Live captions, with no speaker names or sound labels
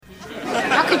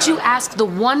could you ask the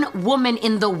one woman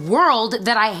in the world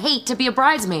that I hate to be a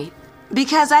bridesmaid?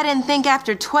 Because I didn't think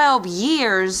after 12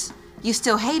 years you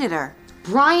still hated her.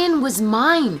 Brian was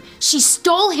mine. She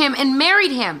stole him and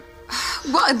married him.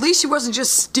 Well, at least she wasn't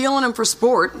just stealing him for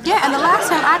sport. Yeah, and the last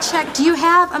time I checked, do you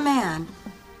have a man?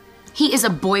 He is a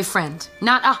boyfriend,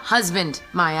 not a husband,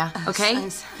 Maya, okay?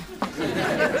 How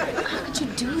could you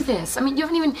do this? I mean, you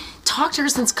haven't even talked to her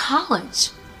since college.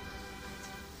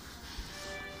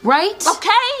 Right?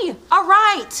 Okay, all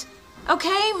right.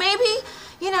 Okay, maybe,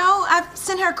 I've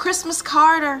sent her a Christmas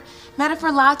card or met her for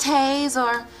lattes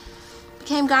or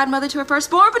became godmother to her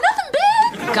firstborn, but nothing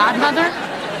big. Godmother?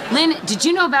 Lynn, did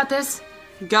you know about this?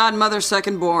 Godmother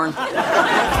second born.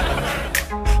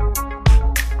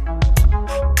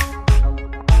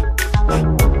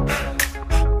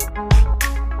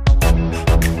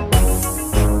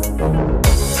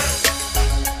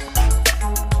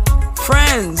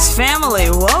 Friends, family,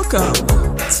 welcome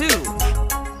to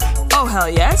Oh Hell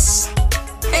Yes.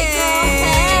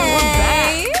 Hey, we're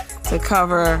back to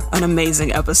cover an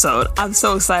amazing episode. I'm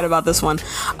so excited about this one.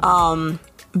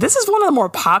 This is one of the more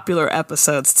popular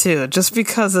episodes too, just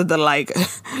because of the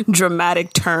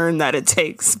dramatic turn that it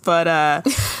takes. But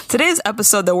today's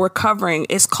episode that we're covering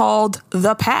is called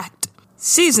The Pact.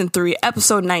 Season 3,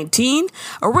 episode 19,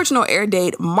 original air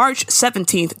date March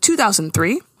 17th,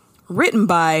 2003. Written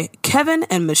by Kevin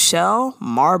and Michelle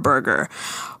Marburger.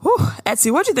 Whew,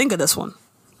 Etsy, what'd you think of this one?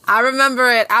 I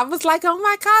remember it. I was like, oh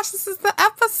my gosh, this is the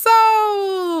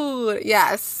episode.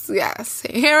 Yes.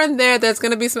 Here and there's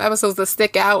going to be some episodes that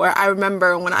stick out where I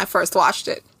remember when I first watched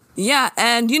it. Yeah,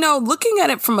 and looking at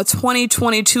it from a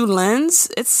 2022 lens,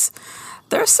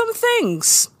 there's some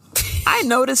things. I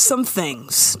noticed some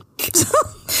things.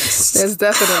 There's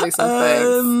definitely some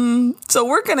things. So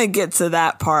we're going to get to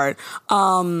that part.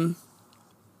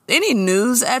 Any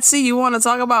news, Etsy, you want to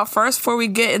talk about first before we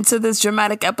get into this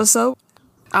dramatic episode?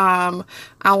 I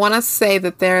want to say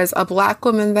that there's a black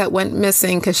woman that went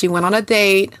missing because she went on a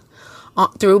date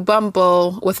through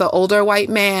Bumble with an older white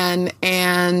man,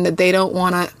 and they don't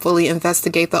want to fully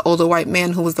investigate the older white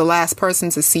man who was the last person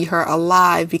to see her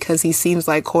alive because he seems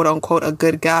like, quote unquote, a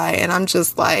good guy. And I'm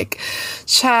just like,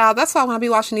 child, that's why I want to be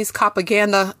watching these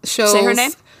propaganda shows. Say her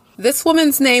name? This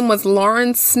woman's name was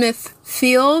Lauren Smith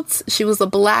Fields. She was a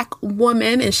black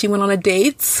woman and she went on a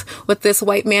date with this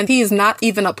white man. He is not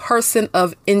even a person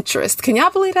of interest. Can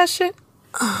y'all believe that shit?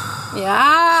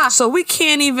 Yeah. So we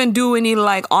can't even do any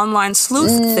online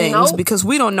sleuth things because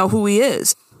we don't know who he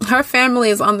is. Her family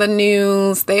is on the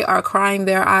news. They are crying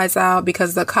their eyes out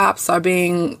because the cops are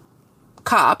being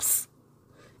cops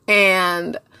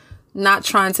and not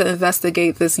trying to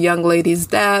investigate this young lady's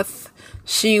death.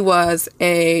 She was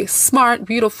a smart,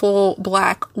 beautiful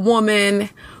black woman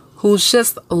who's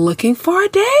just looking for a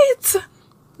date.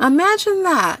 Imagine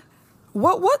that.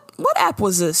 What app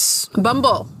was this?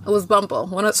 Bumble. It was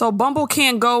Bumble. So Bumble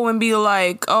can't go and be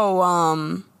like,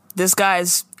 this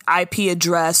guy's IP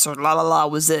address or la la la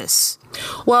was this.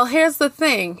 Well, here's the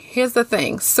thing.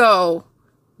 So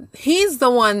he's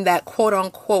the one that, quote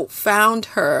unquote, found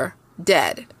her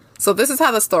dead. So this is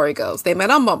how the story goes. They met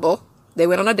on Bumble. They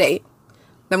went on a date.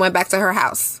 Then went back to her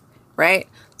house, right?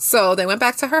 So they went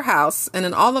back to her house, and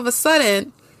then all of a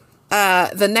sudden,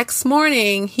 the next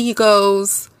morning, he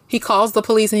calls the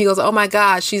police, and he goes, oh my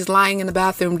God, she's lying in the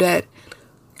bathroom dead.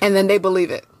 And then they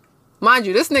believe it. Mind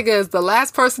you, this nigga is the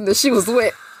last person that she was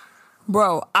with.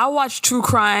 Bro, I watch True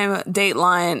Crime,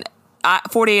 Dateline,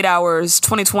 48 Hours,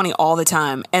 2020 all the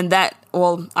time. And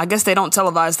I guess they don't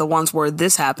televise the ones where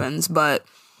this happens, but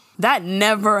that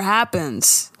never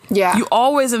happens. Yeah. You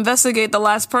always investigate the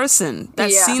last person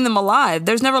that's seen them alive.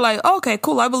 There's never okay,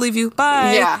 cool, I believe you.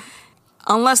 Bye. Yeah.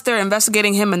 Unless they're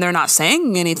investigating him and they're not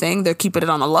saying anything. They're keeping it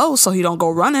on the low so he don't go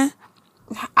running.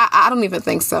 I don't even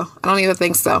think so.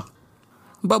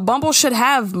 But Bumble should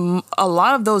have a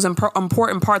lot of those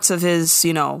important parts of his,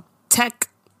 tech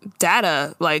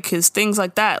data, like his things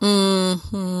like that.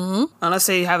 Mm-hmm. Unless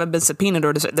they haven't been subpoenaed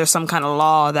or there's some kind of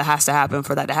law that has to happen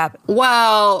for that to happen.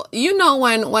 Well,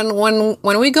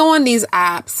 when we go on these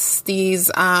apps, these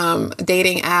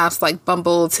dating apps like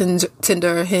Bumble,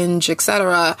 Tinder, Hinge,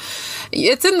 etc.,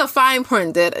 it's in the fine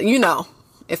print that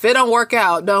if it don't work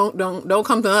out, don't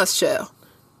come to us, chill.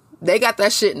 They got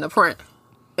that shit in the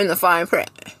fine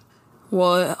print.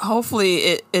 Well,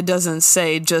 hopefully it doesn't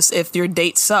say just if your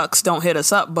date sucks, don't hit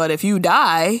us up. But if you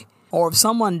die or if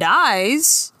someone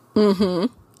dies, that's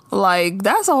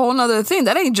a whole nother thing.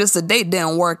 That ain't just a date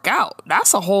didn't work out.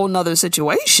 That's a whole nother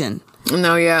situation.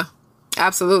 No, yeah.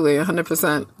 Absolutely,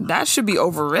 100%. That should be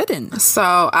overridden.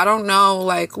 So I don't know,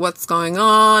 like, what's going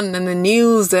on in the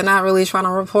news. They're not really trying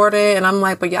to report it. And I'm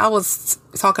like, but y'all was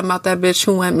talking about that bitch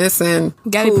who went missing.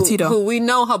 Gabby Petito. Who we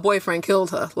know her boyfriend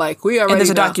killed her. Like, we already And there's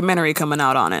a know. documentary coming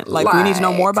out on it. Like, we need to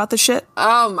know more about this shit.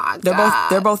 Oh, my God.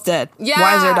 They're both dead. Yes.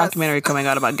 Why is there a documentary coming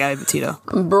out about Gabby Petito?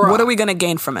 Bruh. What are we going to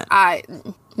gain from it?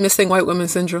 Missing white women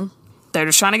syndrome. They're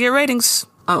just trying to get ratings.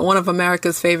 One of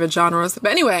America's favorite genres.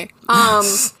 But anyway,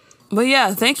 But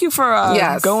yeah, thank you for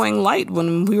going light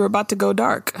when we were about to go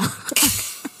dark.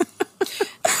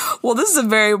 Well, this is a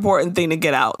very important thing to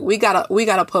get out. we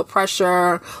gotta put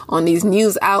pressure on these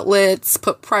news outlets,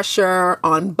 put pressure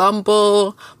on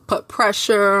Bumble, put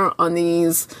pressure on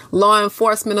these law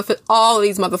enforcement, all of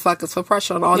these motherfuckers, put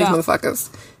pressure on all these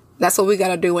motherfuckers. That's what we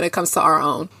gotta do when it comes to our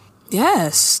own.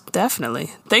 Yes,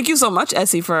 definitely. Thank you so much,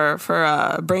 Essie, for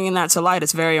bringing that to light.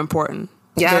 It's very important.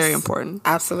 Yes. Very important.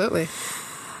 Absolutely.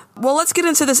 Well, let's get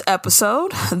into this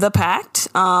episode, The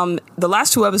Pact. The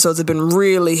last 2 episodes have been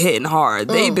really hitting hard.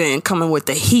 They've been coming with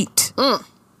the heat.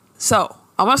 So,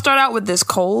 I'm going to start out with this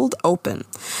cold open.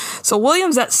 So,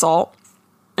 William's at Salt,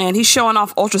 and he's showing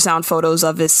off ultrasound photos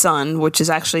of his son, which is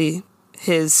actually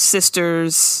his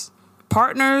sister's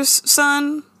partner's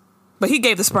son. But he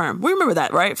gave the sperm. We remember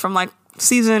that, right? From like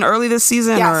early this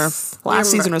season Yes, or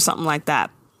last season or something like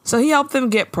that. So he helped them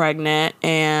get pregnant,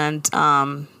 and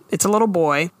it's a little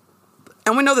boy.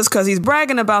 And we know this because he's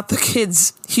bragging about the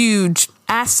kid's huge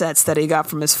assets that he got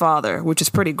from his father, which is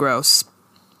pretty gross.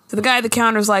 So the guy at the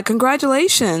counter is like,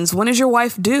 congratulations, when is your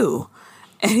wife due?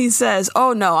 And he says,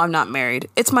 oh no, I'm not married.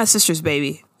 It's my sister's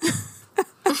baby. And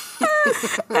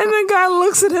the guy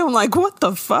looks at him like, what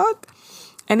the fuck?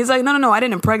 And he's like, no, I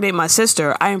didn't impregnate my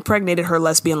sister. I impregnated her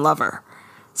lesbian lover.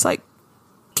 It's like,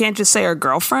 can't just say her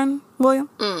girlfriend,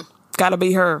 William? Gotta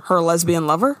be her lesbian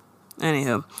lover?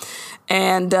 Anywho.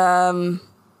 And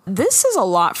this is a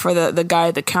lot for the guy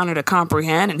at the counter to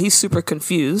comprehend, and he's super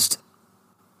confused.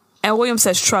 And William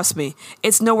says, trust me,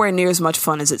 it's nowhere near as much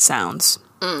fun as it sounds.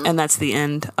 And that's the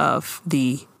end of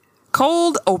the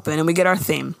cold open, and we get our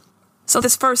theme. So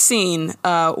this first scene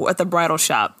at the bridal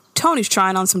shop, Tony's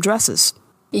trying on some dresses.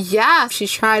 Yeah, she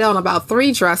tried on about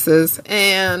 3 dresses,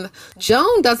 and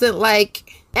Joan doesn't like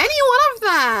any one of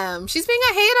them. She's being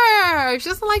a hater. She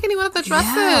doesn't like any one of the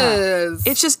dresses. Yeah.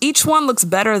 It's just each one looks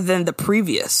better than the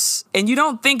previous. And you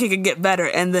don't think it could get better,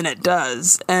 and then it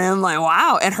does. And I'm like,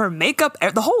 wow. And her makeup,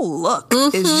 the whole look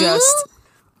is just...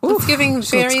 It's giving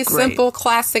very simple,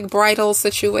 classic bridal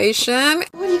situation.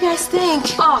 What do you guys think?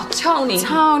 Oh, Tony.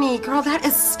 Tony, girl, that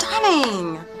is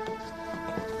stunning.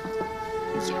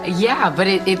 Yeah, but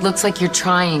it looks like you're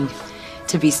trying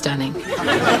to be stunning. Tony.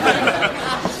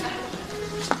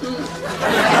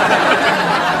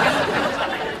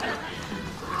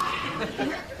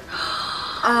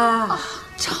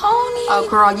 Oh,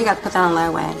 girl, you got to put that on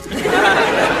low way.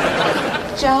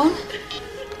 Joan?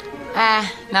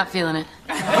 Not feeling it.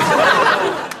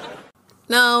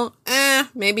 No,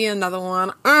 maybe another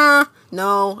one.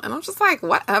 No. And I'm just like,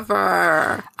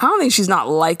 whatever. I don't think she's not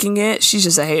liking it. She's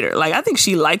just a hater. Like, I think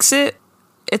she likes it.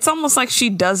 It's almost like she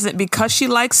doesn't, because she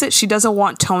likes it, she doesn't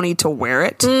want Tony to wear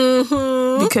it.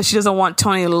 Because she doesn't want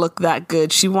Tony to look that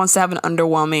good. She wants to have an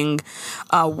underwhelming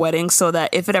wedding so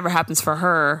that if it ever happens for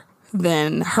her,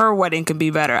 then her wedding can be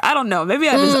better. I don't know. Maybe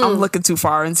I'm looking too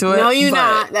far into it. No, you're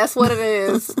not. That's what it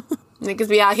is. Niggas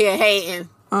be out here hating.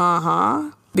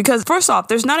 Because first off,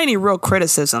 there's not any real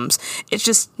criticisms. It's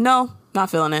just, no, not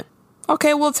feeling it.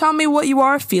 Okay, well, tell me what you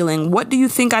are feeling. What do you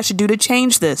think I should do to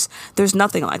change this? There's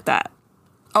nothing like that.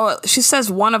 Oh, she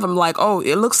says one of them like, oh,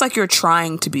 it looks like you're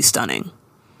trying to be stunning.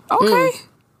 Okay.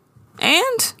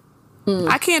 And?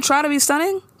 I can't try to be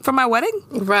stunning for my wedding?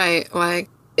 Right. Like,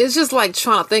 it's just like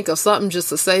trying to think of something just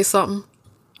to say something.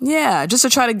 Yeah, just to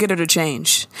try to get her to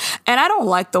change. And I don't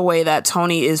like the way that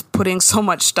Tony is putting so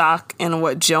much stock in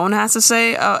what Joan has to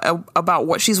say about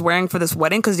what she's wearing for this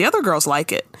wedding, because the other girls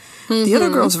like it. The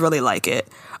other girls really like it.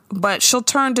 But she'll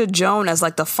turn to Joan as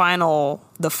like the final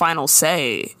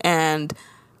say. And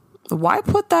why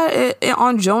put that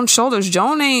on Joan's shoulders?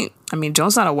 Joan's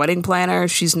not a wedding planner.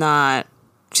 She's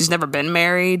never been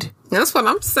married. That's what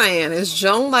I'm saying. Is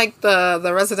Joan like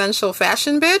the residential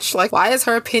fashion bitch? Like, why is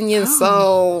her opinion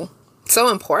so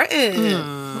important?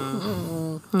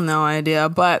 No idea.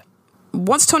 But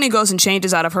once Tony goes and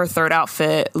changes out of her third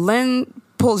outfit, Lynn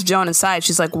pulls Joan aside.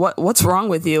 She's like, what's wrong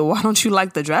with you? Why don't you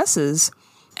like the dresses?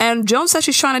 And Joan says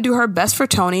she's trying to do her best for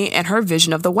Tony and her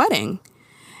vision of the wedding.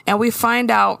 And we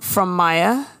find out from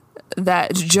Maya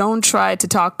that Joan tried to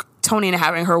talk Tony into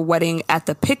having her wedding at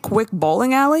the Pickwick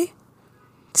bowling alley.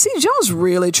 See, Joan's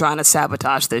really trying to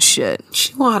sabotage this shit.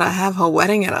 She want to have her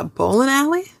wedding at a bowling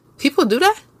alley? People do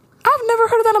that? I've never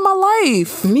heard of that in my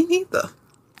life. Me neither.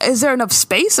 Is there enough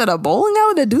space at a bowling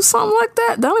alley to do something like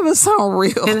that? That don't even sound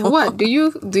real. And what, do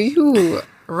you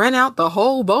rent out the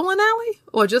whole bowling alley?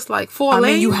 Or just like 4 lanes?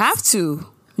 I mean, you have to.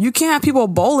 You can't have people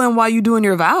bowling while you doing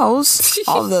your vows.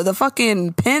 All the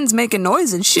fucking pins making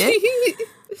noise and shit.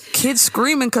 Kids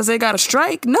screaming because they got a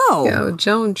strike. No. Yo,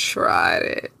 Joan tried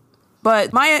it.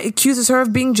 But Maya accuses her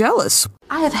of being jealous.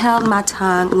 I have held my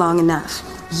tongue long enough.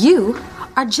 You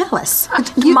are jealous.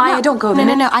 Maya, don't go there.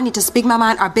 No. I need to speak my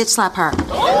mind or bitch slap her.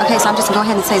 Okay, so I'm just gonna go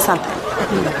ahead and say something.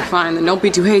 Fine, then don't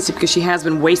be too hasty because she has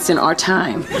been wasting our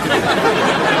time.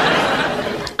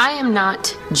 I am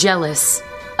not jealous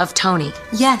of Tony.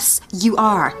 Yes, you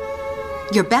are.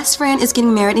 Your best friend is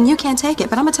getting married and you can't take it.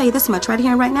 But I'm gonna tell you this much right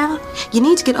here and right now. You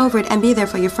need to get over it and be there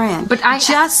for your friend. But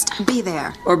just be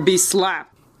there. Or be slapped.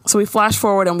 So we flash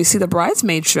forward and we see the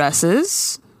bridesmaid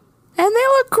dresses. And they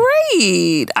look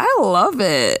great. I love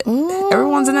it.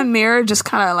 Everyone's in the mirror just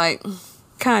kind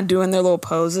of doing their little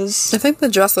poses. I think the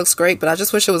dress looks great, but I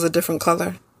just wish it was a different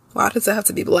color. Why does it have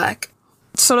to be black?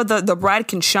 So that the bride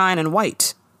can shine in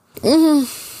white.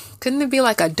 Couldn't it be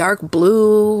like a dark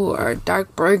blue or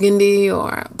dark burgundy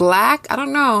or black? I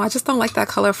don't know. I just don't like that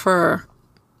color for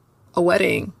a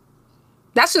wedding.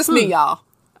 That's just me, y'all.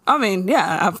 I mean,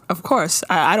 yeah, of course.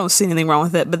 I don't see anything wrong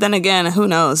with it. But then again, who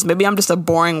knows? Maybe I'm just a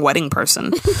boring wedding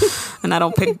person, and I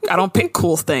don't pick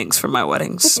cool things for my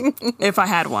weddings if I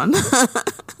had one.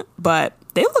 But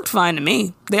they looked fine to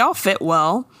me. They all fit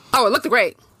well. Oh, it looked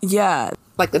great. Yeah,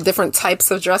 Like the different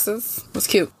types of dresses. It was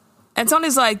cute. and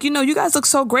Tony's like, you guys look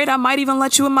so great. I might even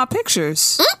let you in my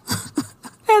pictures.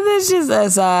 And then she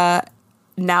says,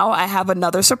 now I have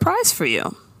another surprise for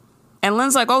you. And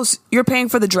Lynn's like, oh, you're paying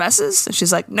for the dresses? And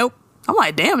she's like, nope. I'm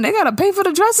like, damn, they gotta pay for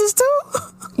the dresses too?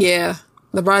 Yeah.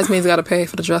 The bridesmaids got to pay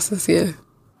for the dresses, yeah.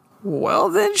 Well,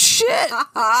 then shit.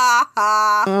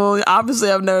 Well,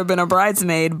 obviously I've never been a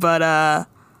bridesmaid, but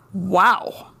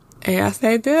wow. Yes,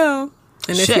 they do.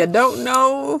 And if Shit. you don't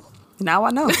know... Now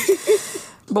I know.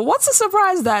 But what's the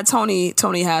surprise that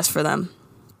Tony has for them?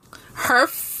 Her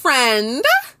friend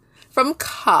from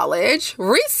college,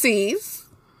 Reese's.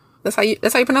 That's how you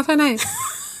pronounce her name.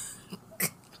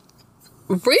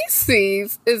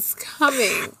 Reese's is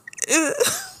coming.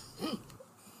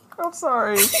 I'm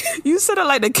sorry. You said it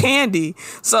like the candy.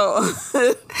 So That's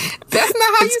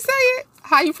not how you say it.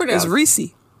 How you pronounce it's it? Reese.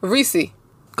 Reese.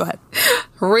 Go ahead.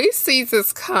 Reese's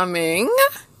is coming.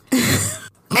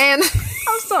 And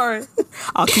I'm sorry.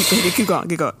 I'll keep going.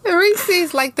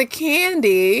 Reese's like the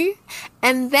candy.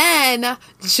 And then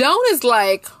Joan is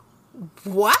like,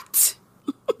 what?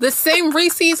 The same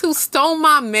Reese's who stole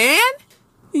my man?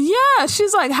 Yeah,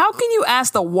 she's like, how can you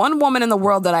ask the one woman in the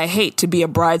world that I hate to be a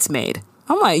bridesmaid?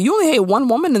 I'm like, you only hate one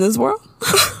woman in this world?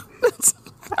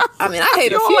 I mean, I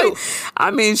hate a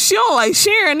few. She don't like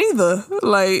Sharon either.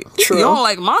 Like, True. You don't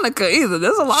like Monica either.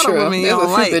 There's a lot of women you There's don't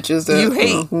a like. few bitches that you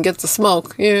hate. can get the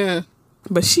smoke. Yeah.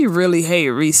 But she really hate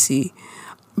Reese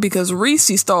because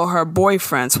Reese stole her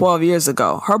boyfriend 12 years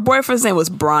ago. Her boyfriend's name was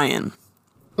Brian.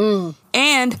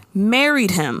 And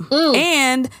married him.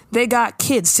 And they got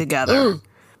kids together.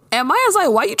 And Maya's like,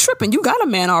 why you tripping? You got a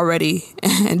man already.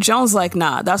 And Joan's like,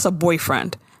 nah, that's a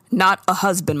boyfriend, not a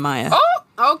husband, Maya. Oh,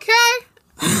 okay.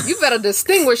 You better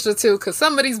distinguish the two, because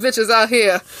some of these bitches out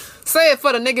here say it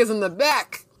for the niggas in the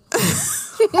back.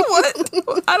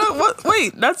 What?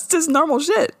 Wait, that's just normal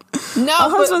shit. No, a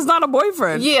husband's not a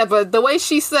boyfriend. Yeah, but the way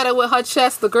she said it with her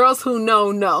chest, the girls who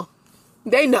know.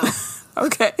 They know.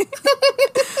 Okay.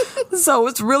 So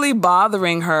it's really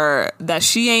bothering her that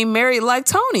she ain't married like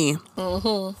Tony.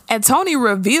 And Tony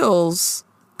reveals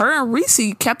her and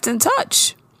Reese kept in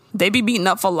touch. They be meeting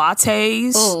up for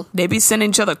lattes. They be sending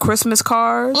each other Christmas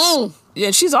cards.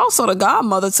 And she's also the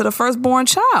godmother to the firstborn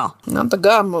child. Not the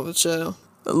godmother child.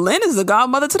 Lynn is the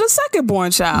godmother to the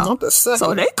secondborn child. Not the second.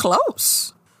 So they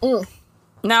close.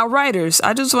 Now, writers,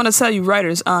 I just want to tell you,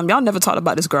 writers, y'all never talked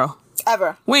about this girl.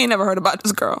 Ever. We ain't never heard about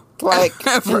this girl. Like,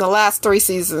 Ever. in the last 3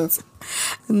 seasons.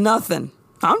 Nothing.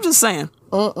 I'm just saying.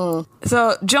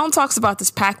 So Joan talks about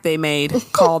this pact they made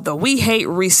called the We Hate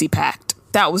Reese Pact.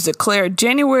 That was declared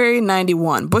January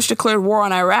 91. Bush declared war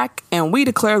on Iraq, and we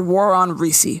declared war on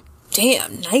Reese.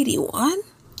 Damn, 91?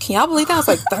 Can y'all believe that was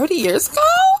like 30 years ago?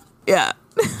 Yeah.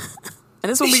 And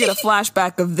this is when we get a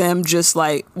flashback of them just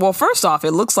like, well, first off,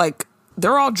 it looks like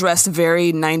they're all dressed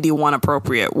very 91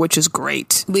 appropriate, which is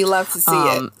great. We love to see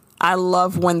it. I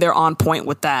love when they're on point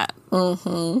with that.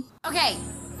 Okay,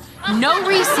 No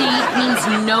Reese means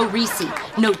no Reese.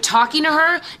 No talking to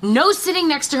her, no sitting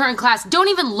next to her in class. Don't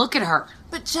even look at her.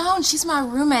 But Joan, she's my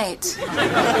roommate.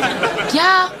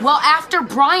 Yeah, well, after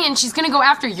Brian, she's gonna go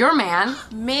after your man.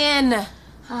 Men.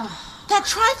 That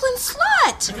trifling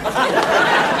slut.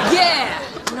 Yeah.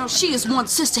 You know, she is one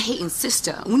sister-hating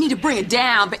sister. We need to bring her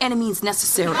down by any means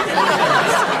necessary.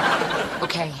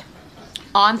 Okay,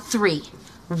 on 3,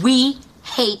 we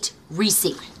hate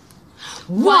Reese.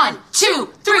 1,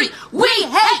 2, 3, we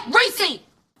hate Reese!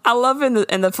 I love in the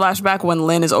flashback when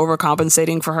Lynn is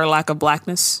overcompensating for her lack of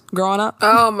blackness growing up.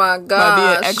 Oh my gosh. Might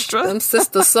be an extra. Them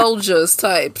sister soldiers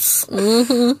types.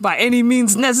 Mm-hmm. By any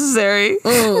means necessary.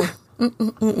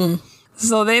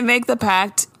 So they make the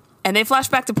pact, and they flash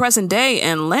back to present day,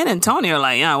 and Lynn and Tony are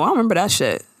like, yeah, well, I don't remember that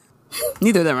shit.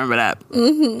 Neither of them remember that.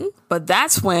 Mm-hmm. But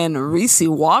that's when Reese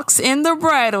walks in the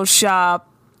bridal shop,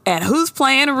 and who's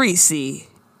playing Reese?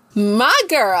 My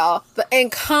girl, the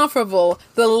incomparable,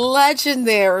 the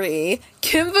legendary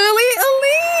Kimberly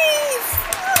Elise.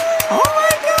 Oh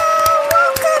my God,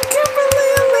 welcome Kimberly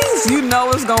Elise. You know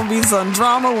it's gonna be some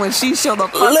drama when she show the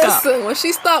fuck up. Listen, when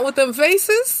she start with them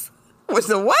faces. With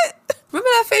the what? Remember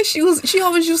that face she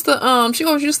always used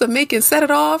to make and set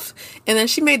it off, and then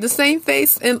she made the same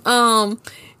face in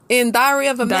Diary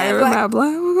of a Mad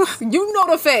Black. You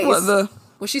know the face. What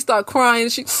when she started crying,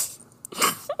 she.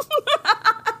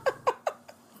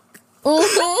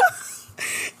 Mm-hmm.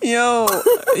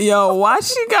 Yo, why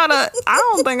she gotta? I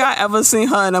don't think I ever seen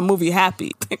her in a movie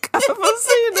happy. Think I ever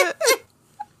seen it.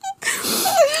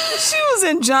 She was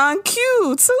in John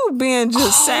Q too, being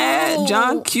just sad.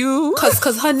 John Q.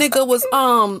 Cause her nigga was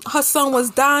her son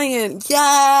was dying.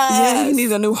 Yes. Yeah, he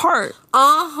needs a new heart.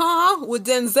 With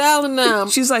Denzel and them.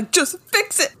 She's like, just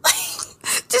fix it.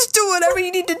 Just do whatever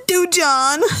you need to do,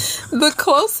 John. The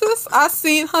closest I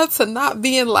seen her to not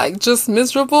being like just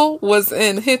miserable was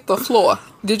in Hit the Floor.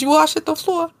 Did you watch Hit the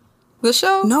Floor? The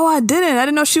show? No, I didn't. I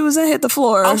didn't know she was in Hit the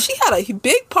Floor. Oh, she had a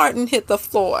big part in Hit the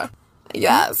Floor.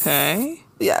 Yes. Okay.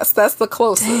 Yes, that's the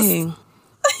closest. Dang.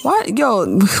 What?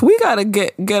 Yo, we gotta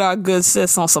get our good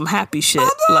sis on some happy shit.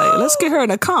 Like, let's get her in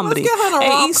a comedy. Let's get her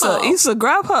in a Issa,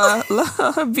 grab her. Let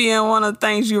her be in one of the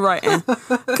things you writing.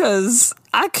 Cause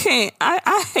I can't.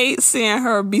 I hate seeing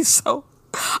her be so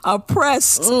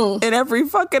oppressed in every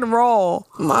fucking role.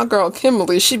 My girl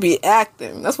Kimberly, she be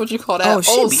acting. That's what you call that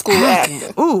old school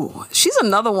acting. Ooh, she's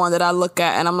another one that I look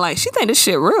at and I'm like, she think this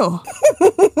shit real.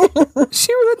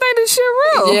 She really think this shit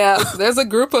real. Yeah, there's a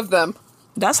group of them.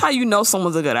 That's how you know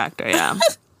someone's a good actor, yeah.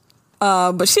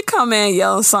 But she come in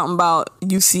yelling something about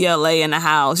UCLA in the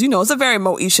house. You know, it's a very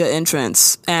Moesha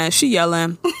entrance. And she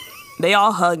yelling. They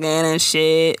all hugging and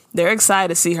shit. They're excited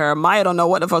to see her. Maya don't know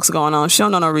what the fuck's going on. She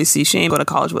don't know no Reese. She ain't go to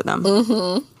college with them.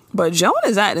 Mm-hmm. But Joan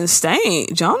is acting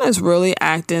stank. Joan is really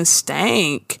acting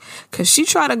stank. Because she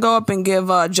tried to go up and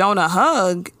give Joan a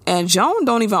hug. And Joan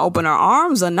don't even open her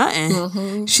arms or nothing.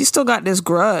 Mm-hmm. She still got this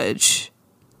grudge.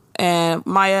 And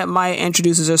Maya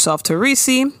introduces herself to Reese,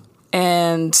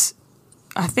 and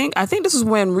I think this is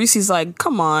when Reese's like,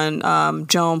 "Come on,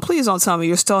 Joan, please don't tell me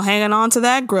you're still hanging on to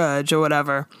that grudge or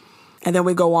whatever." And then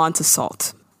we go on to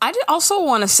Salt. I did also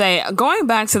want to say, going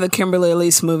back to the Kimberly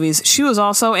Elise movies, she was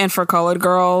also in For Colored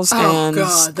Girls, and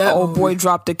the old boy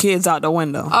dropped the kids out the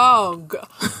window. Oh God!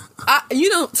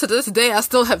 To this day, I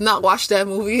still have not watched that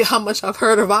movie. How much I've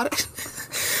heard about it,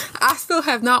 I still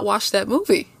have not watched that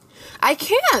movie. I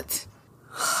can't.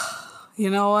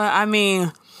 You know what? I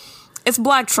mean, it's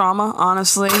black trauma,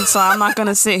 honestly. So I'm not going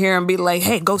to sit here and be like,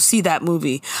 hey, go see that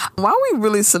movie. Why we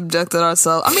really subjected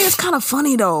ourselves? I mean, it's kind of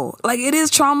funny, though. Like, it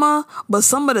is trauma, but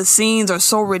some of the scenes are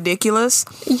so ridiculous.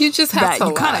 You just have to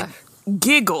laugh. Kind of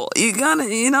giggle. You gotta,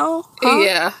 Huh?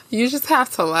 Yeah, you just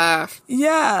have to laugh.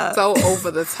 Yeah. So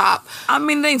over the top. I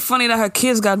mean, it ain't funny that her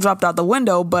kids got dropped out the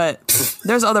window, but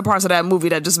there's other parts of that movie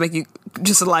that just make you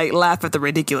just like laugh at the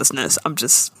ridiculousness. I'm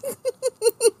just...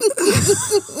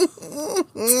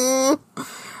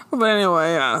 But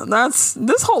anyway, yeah,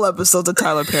 this whole episode's a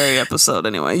Tyler Perry episode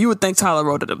anyway. You would think Tyler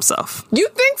wrote it himself. You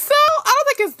think so? I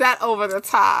don't think it's that over the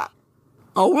top.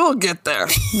 Oh, we'll get there.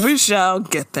 We shall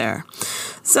get there.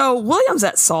 So William's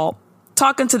at Salt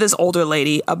talking to this older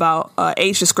lady about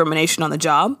age discrimination on the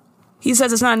job. He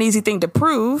says it's not an easy thing to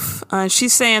prove.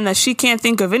 She's saying that she can't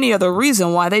think of any other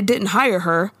reason why they didn't hire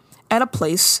her at a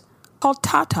place called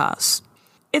Tata's.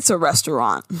 It's a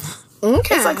restaurant.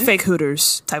 Okay. It's like fake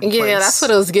Hooters type of place. Yeah, that's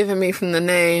what it was giving me from the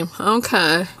name.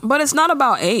 Okay. But it's not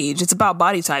about age. It's about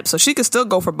body type. So she could still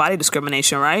go for body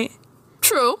discrimination, right?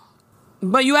 True.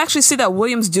 But you actually see that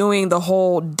William's doing the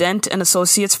whole Dent and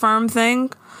Associates firm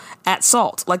thing at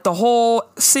Salt. Like the whole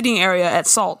sitting area at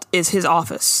Salt is his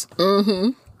office.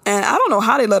 Mm-hmm. And I don't know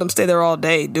how they let him stay there all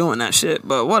day doing that shit,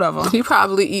 but whatever. He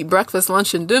probably eat breakfast,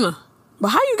 lunch, and dinner. But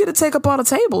how you get to take up all the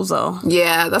tables, though?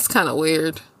 Yeah, that's kind of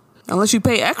weird. Unless you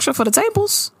pay extra for the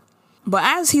tables. But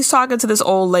as he's talking to this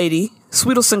old lady,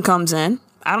 Sweetelson comes in.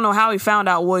 I don't know how he found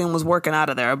out William was working out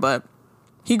of there, but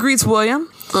he greets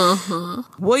William.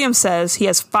 William says he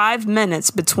has 5 minutes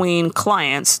between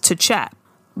clients to chat.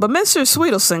 But Mr.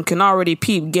 Sweetelson can already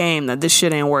peep game that this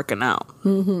shit ain't working out.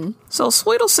 So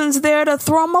Sweetelson's there to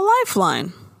throw him a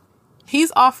lifeline.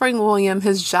 He's offering William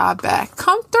his job back.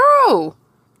 Come through.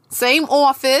 Same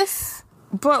office.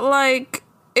 But, like,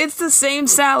 it's the same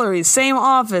salary, same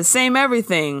office, same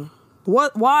everything.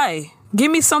 What? Why?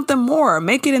 Give me something more.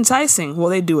 Make it enticing. Well,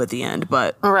 they do at the end,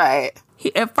 but... Right.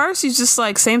 At first, he's just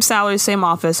like, same salary, same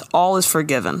office, all is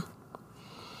forgiven.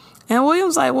 And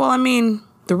William's like, well, I mean,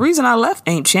 the reason I left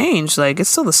ain't changed. Like, it's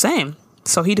still the same.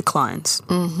 So he declines.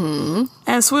 And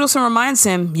Sweetelson reminds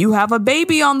him, you have a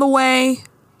baby on the way.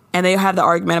 And they have the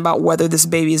argument about whether this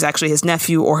baby is actually his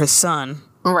nephew or his son.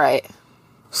 Right.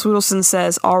 Sweetelson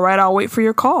says, all right, I'll wait for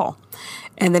your call.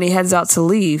 And then he heads out to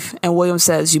leave. And William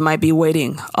says, you might be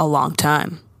waiting a long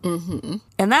time. And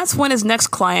that's when his next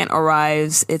client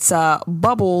arrives. It's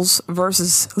Bubbles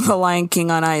versus the Lion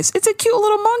King on ice. It's a cute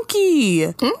little monkey.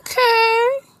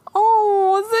 Okay.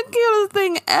 Oh, it's the cutest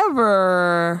thing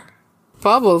ever.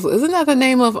 Bubbles. Isn't that the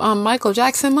name of Michael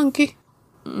Jackson monkey?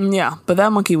 Yeah, but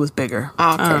that monkey was bigger. Okay.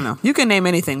 I don't know. You can name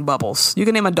anything Bubbles. You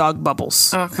can name a dog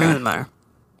Bubbles. Okay. It doesn't matter.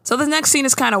 So the next scene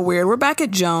is kind of weird. We're back at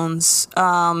Jones.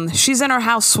 She's in her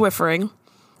house swiffering.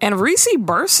 And Reese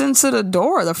bursts into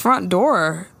the front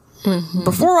door,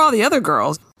 before all the other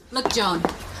girls. Look, Joan,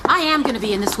 I am going to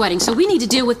be in this wedding, so we need to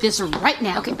deal with this right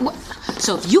now. Okay.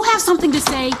 So if you have something to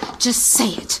say, just say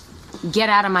it. Get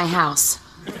out of my house.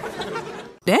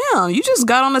 Damn, you just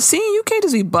got on the scene. You can't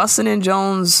just be busting in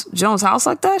Jones' house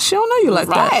like that. She don't know you like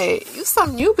that. Right. You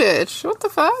some new bitch. What the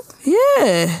fuck?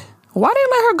 Yeah. Why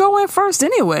they let her go in first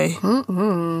anyway?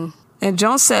 And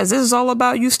Jones says, this is all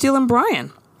about you stealing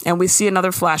Brian. And we see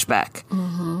another flashback.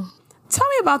 Tell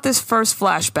me about this first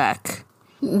flashback.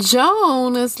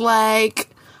 Joan is like,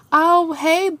 oh,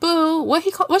 hey, boo. What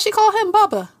she call him?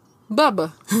 Bubba.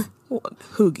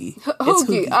 Hoogie.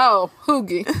 Hoogie. Oh,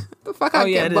 Hoogie. The fuck I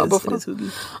get Bubba from? It is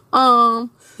Hoogie.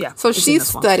 Yeah. So she's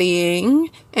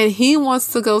studying, and he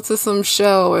wants to go to some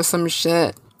show or some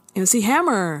shit. MC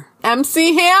Hammer.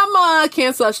 MC Hammer.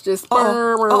 Can't touch this.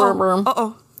 Burp.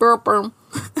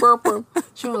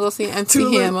 She wanna go see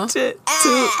MC Hammer.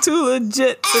 Too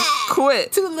legit to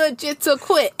quit. Too legit to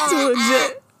quit. Too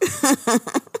legit.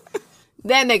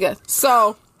 That nigga.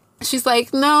 So she's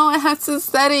like, no, I have to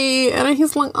study. And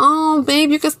he's like, oh,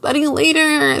 babe, you can study later.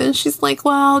 And she's like,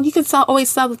 well, you can always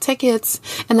sell the tickets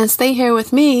and then stay here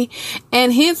with me.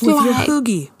 And he's with like, your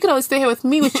hoogie. You can always stay here with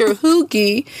me with your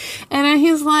hoogie. And then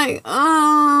he's like,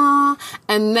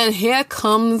 And then here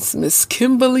comes Miss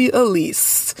Kimberly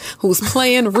Elise, who's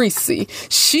playing Reese.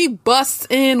 She busts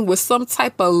in with some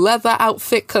type of leather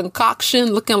outfit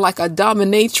concoction looking like a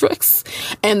dominatrix.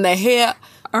 And the hair...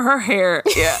 Her hair,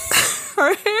 yeah.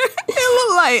 Her hair, it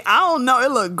looked like, I don't know,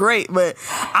 it looked great, but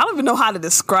I don't even know how to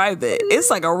describe it. It's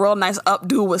like a real nice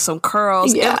updo with some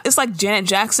curls. Yeah. It's like Janet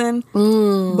Jackson,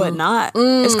 but not.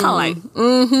 It's kind of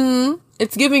like...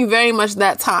 It's giving very much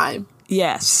that time.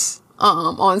 Yes.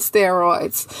 On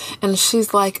steroids. And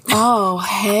she's like, oh,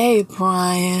 hey,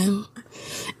 Brian.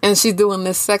 And she's doing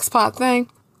this sex pot thing.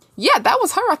 Yeah, that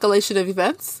was her recollection of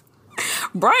events.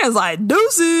 Brian's like,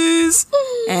 deuces.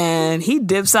 And he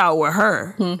dips out with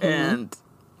her. But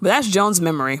that's Joan's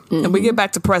memory. And we get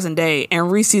back to present day.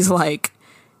 And Reese's like,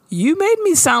 you made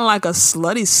me sound like a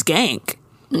slutty skank.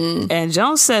 And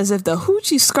Joan says, if the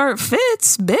hoochie skirt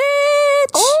fits, bitch.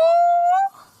 Oh,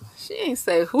 she ain't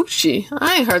say hoochie.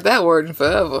 I ain't heard that word in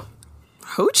forever.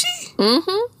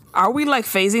 Hoochie? Are we like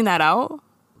phasing that out?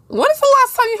 When is the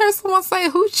last time you heard someone say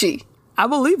hoochie? I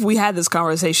believe we had this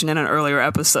conversation in an earlier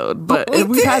episode, but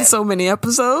we've had so many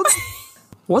episodes.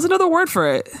 What's another word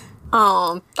for it?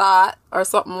 Thought or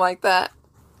something like that.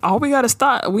 All we got is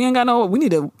thought. We ain't got no. We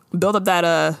need to build up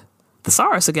that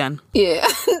thesaurus again. Yeah,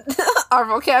 our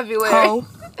vocabulary. Ho.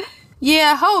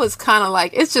 Yeah, ho is kind of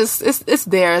like it's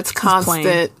there. It's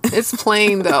constant. It's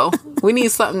plain though. We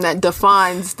need something that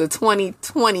defines the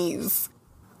 2020s.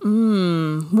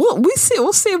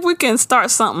 We'll see if we can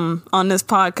start something on this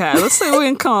podcast. Let's see if we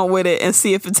can come up with it and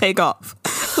see if it take off.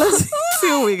 Let's see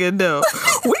what we can do.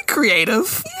 We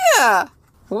creative. Yeah.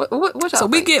 What so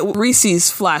we get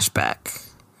Reese's flashback.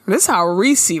 This is how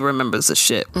Reese remembers the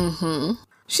shit.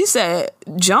 She said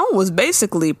Joan was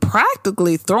basically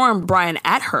practically throwing Brian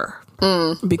at her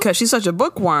because she's such a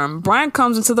bookworm. Brian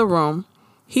comes into the room.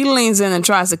 He leans in and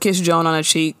tries to kiss Joan on her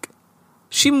cheek.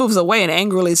 She moves away and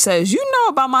angrily says, "You know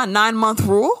about my 9-month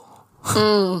rule?"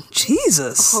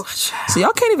 Jesus. Oh, So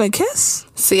y'all can't even kiss?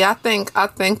 See, I think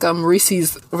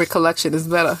Reese's recollection is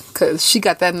better because she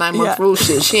got that 9-month rule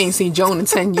shit. She ain't seen Joan in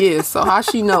 10 years, so how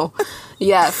she know?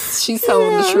 Yes, she's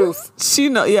telling the truth. She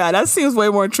know. Yeah, that seems way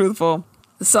more truthful.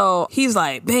 So he's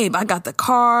like, "Babe, I got the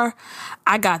car.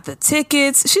 I got the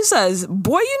tickets." She says,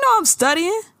 "Boy, you know I'm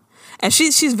studying." And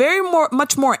she's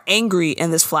much more angry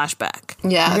in this flashback.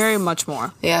 Yes. Very much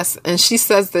more. Yes, and she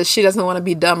says that she doesn't want to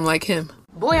be dumb like him.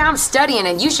 Boy, I'm studying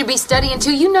and you should be studying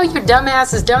too. You know your dumb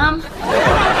ass is dumb.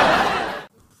 I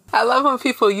love when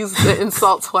people use the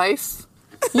insult twice.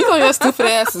 You know your stupid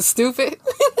ass is stupid.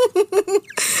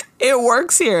 It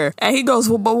works here. And he goes,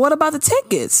 "Well, but what about the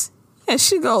tickets?" And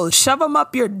she goes, "Shove them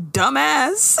up your dumb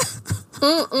ass."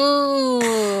 And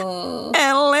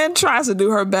Lynn tries to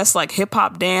do her best, like,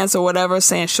 hip-hop dance or whatever,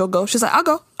 saying she'll go. She's like, I'll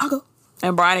go.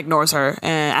 And Brian ignores her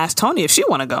and asks Tony if she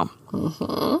want to go.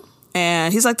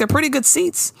 And he's like, "They're pretty good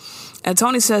seats." And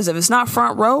Tony says, "If it's not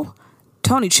front row,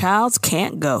 Tony Childs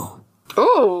can't go."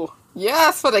 Ooh,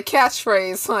 yes, for the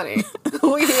catchphrase, honey.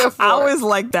 We here for I it. always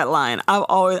like that line.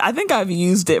 I think I've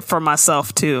used it for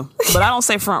myself too. But I don't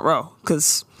say front row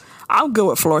because I'm good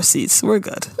with floor seats. We're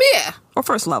good. Yeah. Or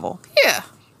first level. Yeah.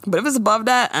 But if it's above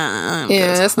that,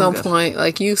 yeah, that's no point.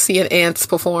 Like, you seeing ants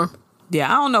perform.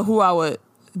 Yeah, I don't know who I would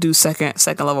do second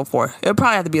level for. It would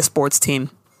probably have to be a sports team.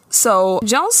 So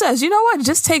Joan says, "You know what?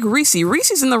 Just take Reese.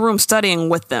 Reese's in the room studying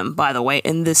with them, by the way,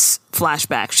 in this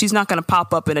flashback. She's not going to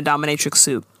pop up in a dominatrix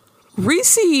suit."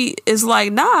 Reese is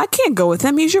like, "Nah, I can't go with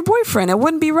him. He's your boyfriend. It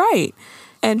wouldn't be right."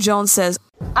 And Joan says,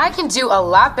 I can do a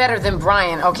lot better than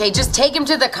Brian, okay? Just take him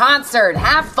to the concert.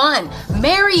 Have fun.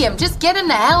 Marry him. Just get him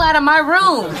the hell out of my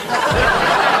room.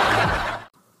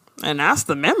 and that's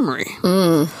the memory.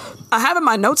 I have in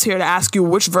my notes here to ask you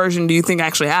which version do you think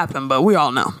actually happened, but we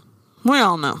all know. We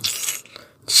all know.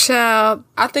 Child,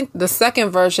 I think the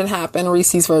second version happened,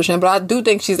 Reese's version, but I do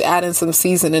think she's adding some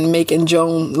seasoning and making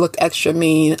Joan look extra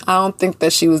mean. I don't think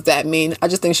that she was that mean. I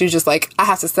just think she was just like, I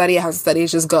have to study,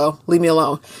 just go. Leave me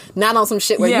alone. Not on some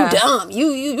shit where you dumb.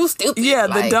 You stupid. Yeah,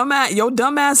 like, your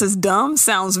dumbass is dumb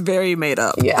sounds very made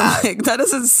up. Yeah. Like, that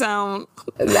doesn't sound...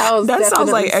 That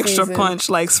sounds like extra seasoned. punch,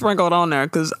 like sprinkled on there,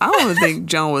 because I don't think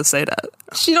Joan would say that.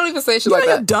 She don't even say shit You like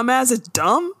know that. your dumbass is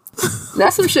dumb?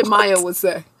 That's some shit Maya would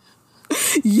say.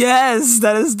 Yes,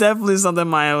 that is definitely something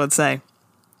Maya would say.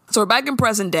 So we're back in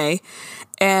present day,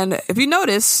 and if you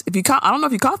notice, I don't know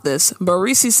if you caught this, but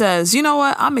Reese says, "You know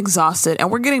what? I'm exhausted, and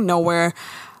we're getting nowhere."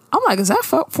 I'm like, is that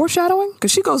foreshadowing?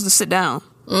 Because she goes to sit down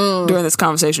during this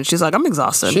conversation. She's like, "I'm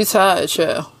exhausted." She's tired,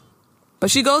 chill. But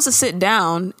she goes to sit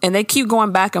down, and they keep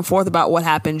going back and forth about what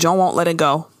happened. Joan won't let it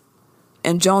go.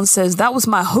 And Joan says, "That was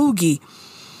my hoogie."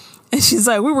 And she's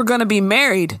like, "We were going to be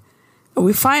married." And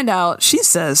we find out, she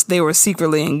says, they were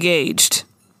secretly engaged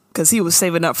because he was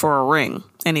saving up for a ring,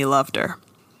 and he loved her.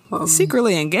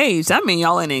 Secretly engaged? That means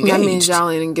y'all ain't engaged. That means y'all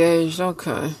ain't engaged.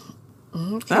 Okay.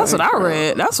 That's what I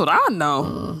read. That's what I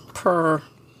know.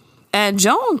 And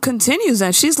Joan continues,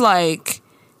 and she's like,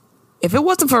 if it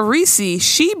wasn't for Reese,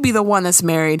 she'd be the one that's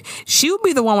married. She would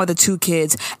be the one with the 2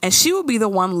 kids, and she would be the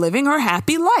one living her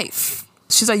happy life.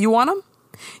 She's like, you want him?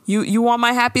 You want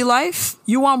my happy life?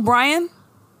 You want Brian?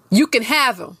 You can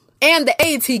have him. And the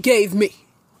AIDS he gave me.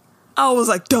 I was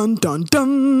like, dun, dun,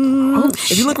 dun. Oh,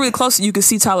 if you look really close, you can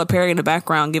see Tyler Perry in the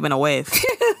background giving a wave.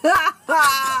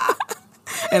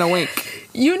 And a wink.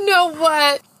 You know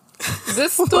what?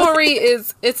 This story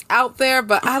it's out there,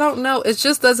 but I don't know. It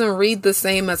just doesn't read the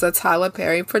same as a Tyler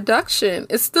Perry production.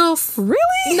 It's still...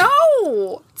 Really?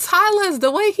 No! Tyler's,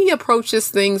 the way he approaches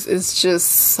things is just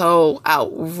so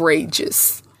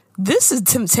outrageous. This is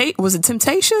Was it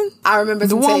Temptation? I remember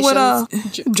the Temptations. one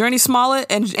with Journey Smollett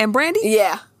and Brandy?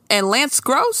 Yeah. And Lance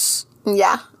Gross?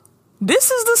 Yeah. This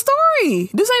is the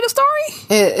story. This ain't a story?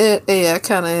 It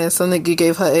kind of is. Some nigga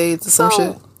gave her AIDS or some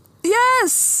shit.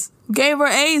 Yes. Gave her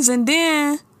AIDS, and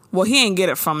then... Well, he ain't get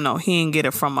it from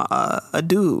a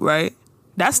dude, right?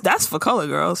 That's for color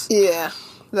girls. Yeah.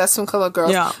 That's some color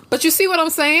girls. Yeah. But you see what I'm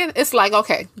saying? It's like,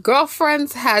 okay,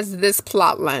 Girlfriends has this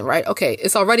plot line, right? Okay,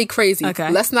 it's already crazy.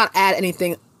 Okay. Let's not add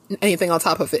anything on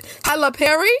top of it. Tyler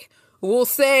Perry will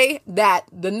say that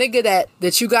the nigga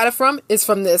that you got it from is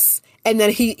from this, and then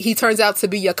he turns out to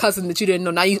be your cousin that you didn't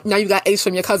know. Now you got AIDS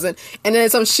from your cousin, and then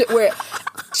some shit where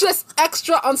just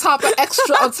extra on top of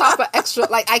extra on top of extra.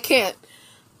 Like, I cannot.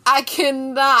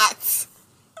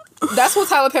 That's what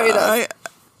Tyler Perry does.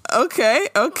 Okay.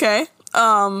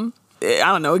 I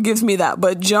don't know. It gives me that.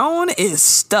 But Joan is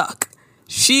stuck.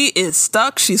 She is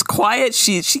stuck. She's quiet.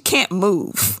 She can't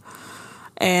move.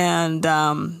 And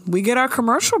we get our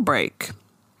commercial break.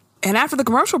 And after the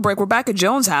commercial break, we're back at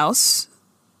Joan's house.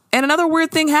 And another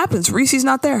weird thing happens. Reese's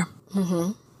not there.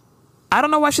 Mm-hmm. I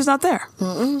don't know why she's not there.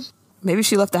 Mm-mm. Maybe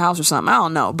she left the house or something. I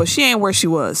don't know. But she ain't where she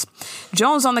was.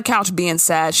 Joan's on the couch being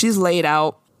sad. She's laid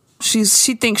out. She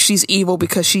thinks she's evil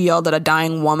because she yelled at a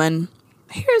dying woman.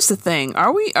 Here's the thing.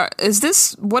 Is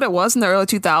this what it was in the early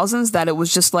 2000s? That it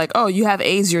was just like, oh, you have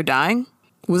AIDS, you're dying?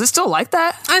 Was it still like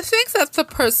that? I think that the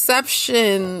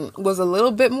perception was a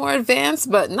little bit more advanced,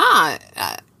 but not.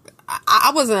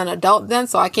 I wasn't an adult then,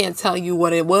 so I can't tell you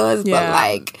what it was. Yeah. But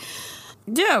like,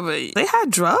 yeah, but they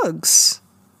had drugs.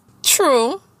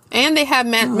 True, and they had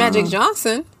Magic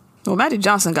Johnson. Well, Magic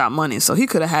Johnson got money, so he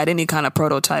could have had any kind of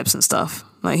prototypes and stuff.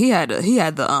 Like he had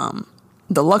the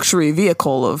luxury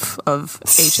vehicle of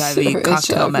HIV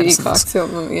cocktail medicines.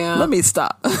 Yeah. Let me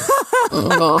stop.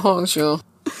 Sure.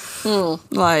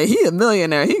 Like he a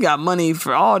millionaire. He got money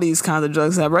for all these kinds of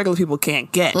drugs that regular people can't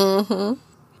get. Mm-hmm.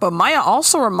 But Maya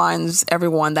also reminds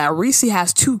everyone that Reese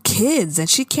has 2 kids and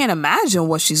she can't imagine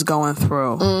what she's going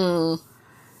through. Mm.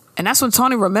 And that's when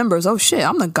Tony remembers, oh shit,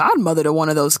 I'm the godmother to one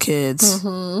of those kids.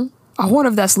 Mm-hmm. I wonder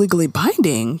if that's legally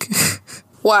binding.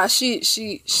 Why? She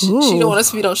don't want us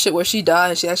to be on shit where she died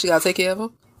and she actually got to take care of him?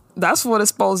 That's what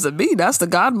it's supposed to be. That's the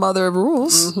godmother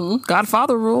rules. Mm-hmm.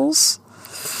 Godfather rules.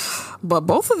 But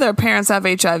both of their parents have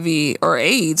HIV or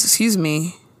AIDS, excuse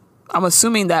me. I'm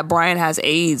assuming that Brian has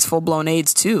AIDS, full-blown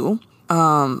AIDS too.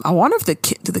 I wonder if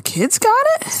do the kids got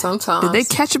it? Sometimes. Did they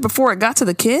catch it before it got to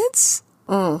the kids?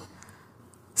 Mm.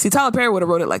 See, Tyler Perry would have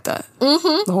wrote it like that.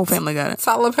 Mm-hmm. The whole family got it.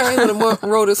 Tyler Perry would have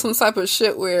wrote it some type of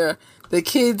shit where the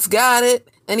kids got it.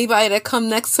 Anybody that come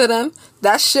next to them,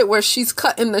 that shit where she's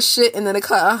cutting the shit and then they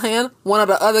cut her hand. One of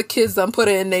the other kids done put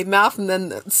it in their mouth and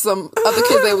then some other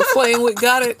kids they were playing with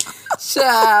got it.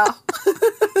 Child.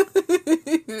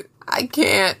 I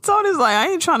can't. Tony's like, I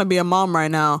ain't trying to be a mom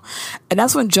right now. And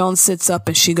that's when Joan sits up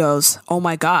and she goes, oh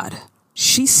my God,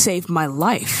 she saved my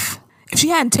life. If she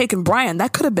hadn't taken Brian,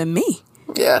 that could have been me.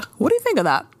 Yeah. What do you think of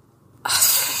that?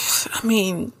 I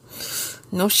mean,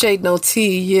 no shade, no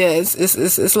tea. Yeah,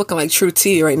 it's looking like true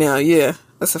tea right now. Yeah,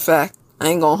 that's a fact. I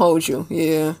ain't gonna hold you.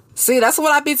 Yeah. See, that's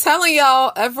what I be telling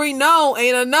y'all. Every no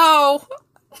ain't a no.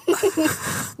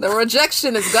 The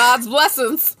rejection is God's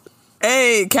blessings.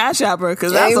 Hey, Cash Apper,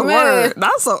 because that's a word.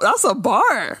 That's a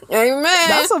bar. Amen.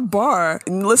 That's a bar.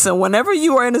 And listen, whenever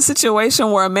you are in a situation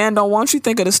where a man don't want you,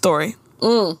 think of the story.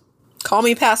 Call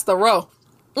me Pastor Rowe.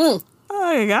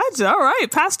 I gotcha. All right,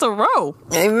 Pastor Rowe.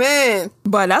 Amen.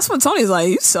 But that's when Tony's like,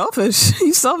 you selfish.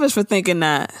 You selfish for thinking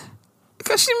that.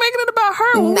 Because she's making it about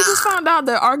her. Nah. We just found out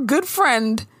that our good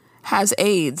friend has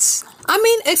AIDS. I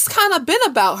mean, it's kind of been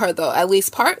about her, though, at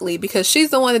least partly, because she's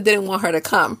the one that didn't want her to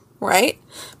come, right?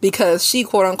 Because she,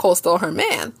 quote unquote, stole her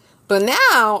man. But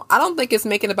now, I don't think it's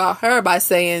making about her by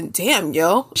saying, damn,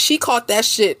 yo, she caught that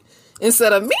shit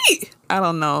instead of me. I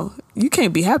don't know. You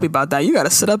can't be happy about that. You got to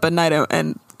sit up at night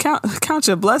and count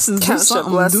your blessings. Do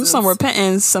some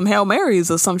repentance, some Hail Marys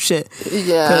or some shit.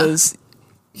 Yeah. Because,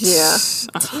 yeah.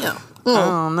 Damn. I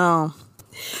don't know.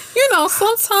 You know,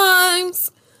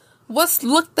 sometimes what's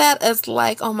looked at as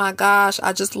like, oh my gosh,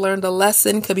 I just learned a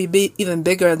lesson could be even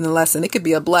bigger than the lesson. It could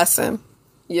be a blessing,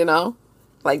 you know?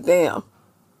 Like, damn.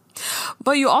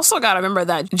 But you also got to remember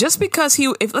that just because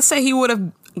let's say he would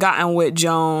have gotten with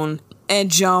Joan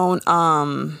and Joan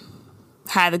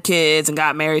had the kids and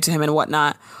got married to him and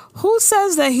whatnot, who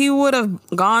says that he would have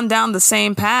gone down the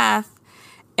same path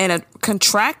and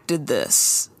contracted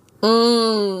this?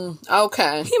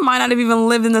 Okay. He might not have even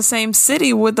lived in the same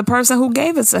city with the person who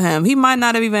gave it to him. He might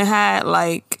not have even had,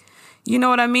 like, you know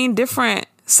what I mean? Different,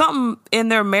 something in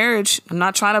their marriage. I'm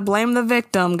not trying to blame the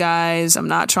victim, guys. I'm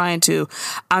not trying to.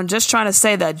 I'm just trying to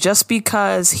say that just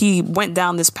because he went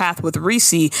down this path with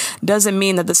Reese doesn't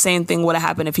mean that the same thing would have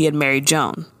happened if he had married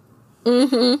Joan.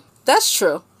 Mm-hmm. That's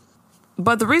true.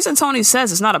 But the reason Tony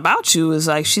says it's not about you is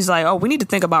like, she's like, oh, we need to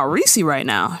think about Reese right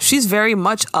now. She's very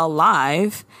much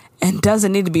alive and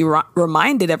doesn't need to be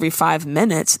reminded every 5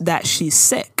 minutes that she's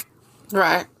sick.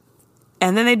 Right.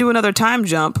 And then they do another time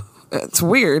jump. It's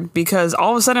weird because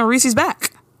all of a sudden Reese's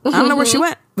back. I don't know where she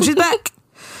went, but she's back.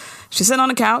 She's sitting on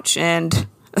the couch and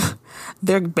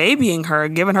they're babying her,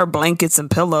 giving her blankets and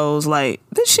pillows. Like,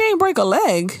 this she ain't break a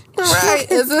leg. Right.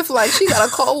 As if like she got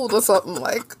a cold or something.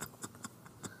 Like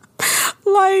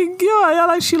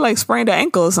she like sprained her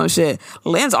ankle or some shit.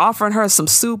 Lynn's offering her some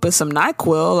soup and some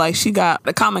NyQuil like she got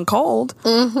a common cold.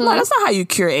 Mm-hmm. Like, that's not how you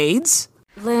cure AIDS.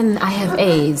 Lynn, I have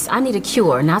AIDS. I need a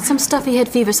cure, not some stuffy head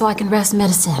fever so I can rest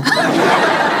medicine.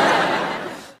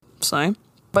 Sorry.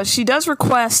 But she does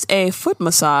request a foot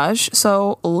massage,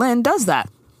 so Lynn does that.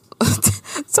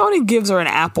 Tony gives her an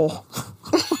apple.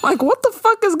 Like, what the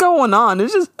fuck is going on?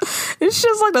 It's just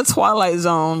like the Twilight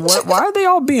Zone. Why are they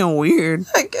all being weird?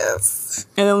 I guess.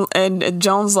 And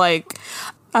Joan's like,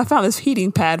 I found this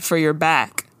heating pad for your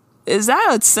back. Is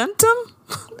that a symptom?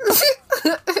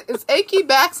 Is achy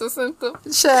back's a symptom?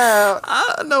 Child.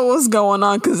 I don't know what's going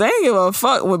on because they ain't give a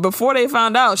fuck. Before they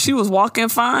found out, she was walking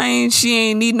fine. She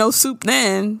ain't need no soup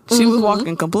then. She was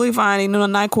walking completely fine. Ain't no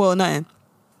NyQuil or nothing.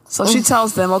 So she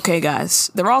tells them, okay,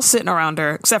 guys, they're all sitting around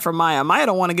her except for Maya. Maya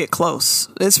don't want to get close.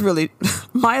 It's really,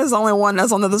 Maya's the only one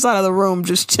that's on the other side of the room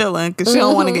just chilling because she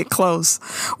don't want to get close,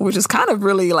 which is kind of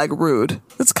really like rude.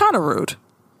 It's kind of rude.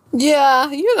 Yeah,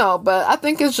 but I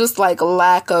think it's just like a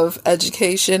lack of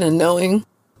education and knowing.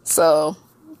 So,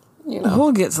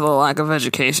 We'll get to the lack of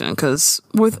education because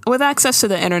with access to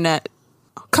the internet,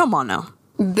 come on now.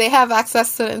 They have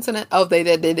access to the internet? Oh, they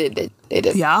did.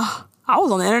 Yeah. I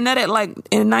was on the internet at like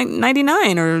in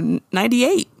 99 or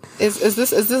 98. Is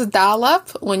this dial up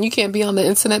when you can't be on the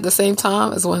internet at the same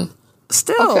time as when?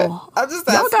 Still. Okay. I just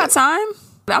y'all got time.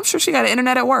 I'm sure she got an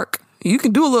internet at work. You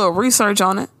can do a little research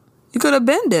on it. You could have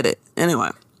been did it. Anyway.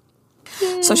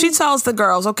 So she tells the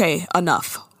girls, okay,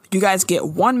 enough. You guys get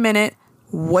 1 minute.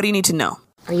 What do you need to know?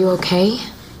 Are you okay?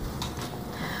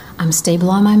 I'm stable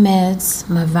on my meds.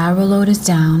 My viral load is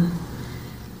down.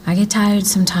 I get tired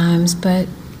sometimes, but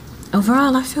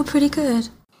overall, I feel pretty good.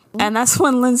 And that's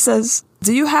when Lynn says,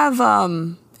 do you have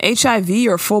HIV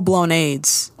or full-blown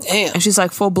AIDS? Damn. And she's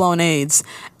like, full-blown AIDS.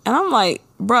 And I'm like,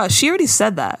 bruh, she already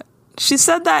said that. She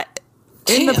said that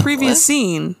in the previous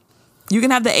scene. You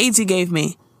can have the AIDS he gave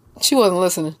me. She wasn't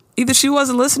listening. Either she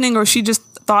wasn't listening or she just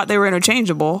thought they were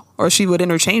interchangeable or she would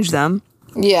interchange them.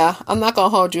 Yeah, I'm not going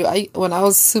to hold you. When I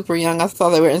was super young, I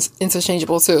thought they were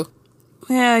interchangeable too.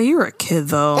 Yeah, you were a kid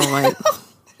though. Like,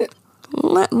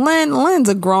 Lynn's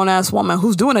a grown-ass woman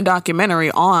who's doing a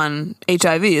documentary on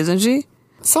HIV, isn't she?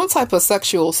 Some type of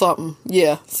sexual something.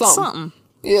 Yeah, something.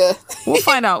 Yeah. We'll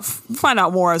find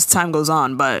out more as time goes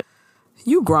on, but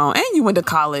you grown and you went to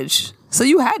college. So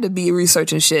you had to be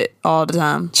researching shit all the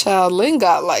time. Child, Lynn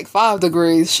got like 5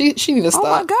 degrees. She need to stop. Oh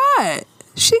my God.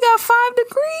 She got 5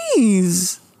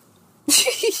 degrees.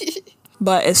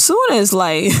 But as soon as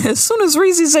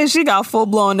Reese says she got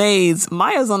full-blown AIDS,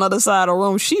 Maya's on the other side of the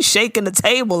room. She's shaking the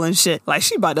table and shit. Like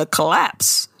she about to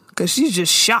collapse. Because she's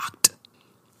just shocked.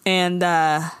 And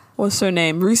what's her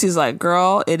name? Reese's like,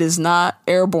 girl, it is not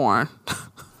airborne.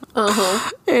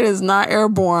 Uh-huh. It is not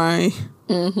airborne.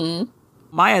 Mm-hmm.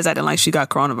 Maya's acting like she got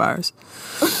coronavirus.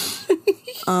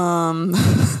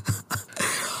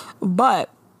 But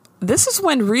this is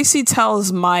when Reese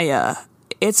tells Maya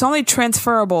it's only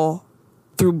transferable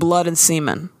through blood and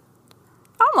semen.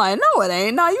 I'm like, no, it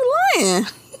ain't. Now you lying.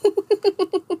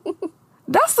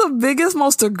 That's the biggest,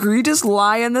 most egregious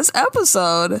lie in this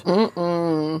episode.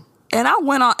 Mm-mm. And I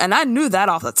went on, and I knew that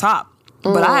off the top,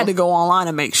 but I had to go online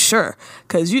and make sure.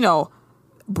 Because,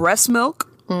 breast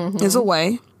milk is a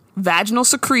way. Vaginal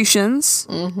secretions.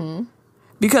 Mm-hmm.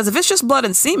 Because if it's just blood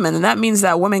and semen, then that means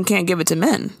that women can't give it to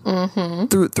men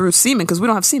through semen, because we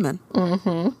don't have semen.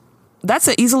 Mm-hmm. That's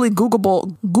an easily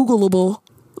Googleable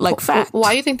fact.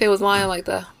 Why do you think they was lying like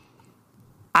that?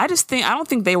 I don't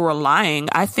think they were lying.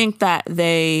 I think that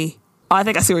I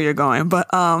think I see where you're going, but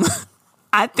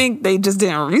I think they just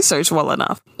didn't research well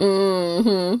enough.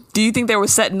 Mm-hmm. Do you think they were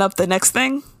setting up the next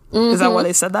thing? Mm-hmm. Is that why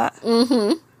they said that?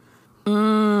 Mm-hmm.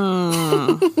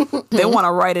 They want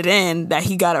to write it in that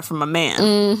he got it from a man.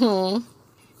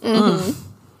 Mm-hmm.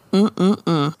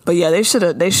 Mm-hmm. But yeah, they should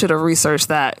have researched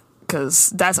that,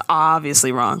 because that's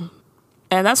obviously wrong.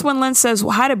 And that's when Lynn says,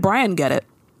 well, how did Brian get it?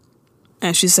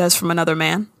 And she says, from another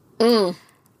man. And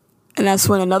that's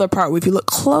when another part, if you look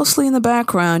closely in the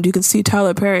background, you can see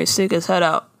Tyler Perry stick his head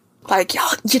out. Like,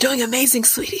 y'all, you're doing amazing,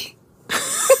 sweetie.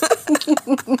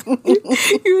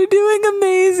 You're doing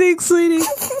amazing, sweetie.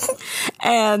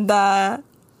 And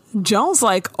Joan's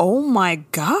like, oh my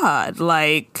God,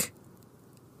 like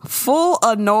full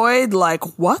annoyed,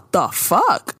 like, what the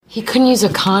fuck? He couldn't use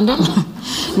a condom?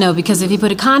 No, because if he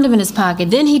put a condom in his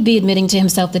pocket, then he'd be admitting to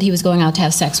himself that he was going out to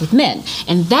have sex with men.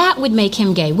 And that would make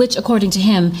him gay, which, according to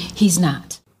him, he's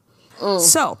not.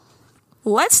 So,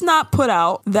 let's not put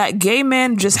out that gay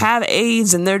men just have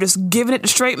AIDS and they're just giving it to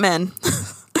straight men.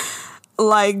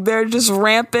 Like, they're just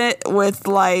rampant with,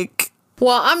 like...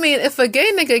 Well, I mean, if a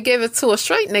gay nigga gave it to a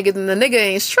straight nigga, then the nigga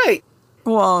ain't straight.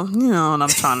 Well, you know what I'm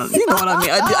trying to... You know what I mean.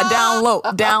 A down low.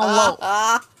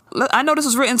 I know this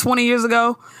was written 20 years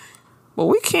ago, but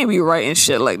we can't be writing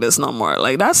shit like this no more.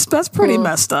 Like, that's pretty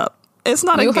messed up. It's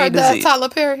not a gay disease. You heard that, Tyler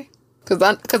Perry?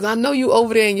 Because I know you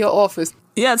over there in your office.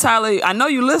 Yeah, Tyler, I know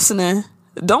you listening.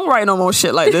 Don't write no more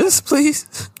shit like this, please.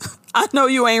 I know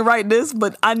you ain't write this,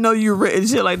 but I know you written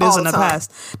shit like this All in the the time.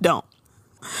 past. Don't.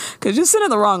 Because you're sending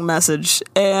the wrong message.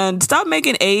 And stop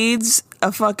making AIDS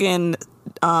a fucking...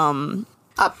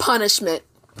 A punishment.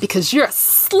 Because you're a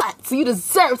slut, so you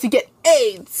deserve to get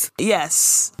AIDS.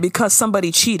 Yes, because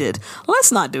somebody cheated.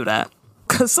 Let's not do that.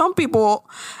 Because some people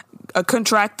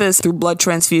contract this through blood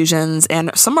transfusions,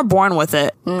 and some are born with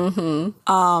it.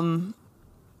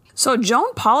 So Joan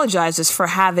apologizes for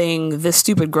having this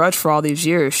stupid grudge for all these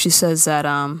years. She says that,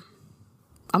 I'm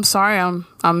sorry,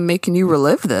 I'm making you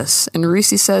relive this. And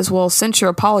Reese says, well, since you're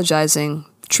apologizing,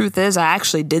 the truth is I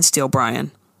actually did steal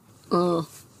Brian.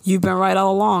 You've been right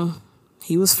all along.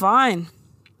 He was fine.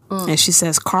 And she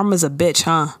says, karma's a bitch,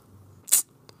 huh?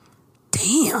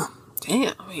 Damn.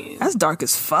 Damn, I mean, That's dark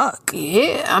as fuck.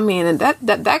 yeah, I mean, and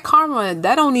that karma,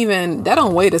 that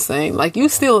don't weigh the same. Like, you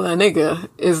stealing a nigga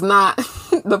is not,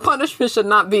 the punishment should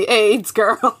not be AIDS,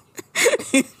 girl.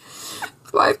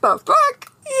 Like, the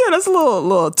fuck? Yeah, that's a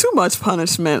little too much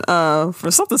punishment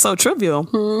for something so trivial.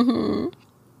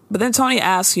 But then Tony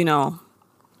asks,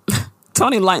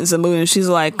 Tony lightens the mood and she's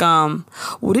like, well,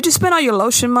 did you spend all your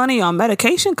lotion money on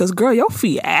medication? Because, girl, your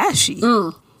feet ashy.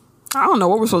 I don't know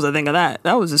what we're supposed to think of that.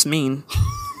 That was just mean.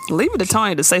 Leave it to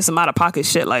Tony to say some out-of-pocket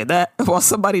shit like that while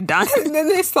somebody dying. And then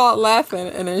they start laughing,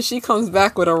 and then she comes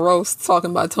back with a roast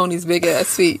talking about Tony's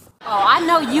big-ass feet. Oh, I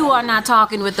know you are not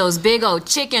talking with those big old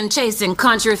chicken-chasing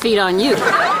country feet on you.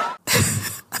 I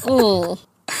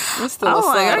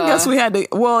guess we had to...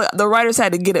 Well, the writers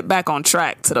had to get it back on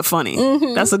track to the funny.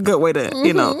 That's a good way to,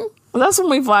 Well, that's when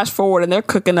we flash forward and they're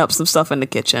cooking up some stuff in the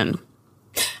kitchen.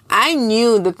 I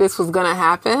knew that this was going to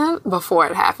happen before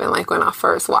it happened, like when I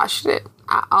first watched it.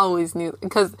 I always knew,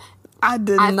 because I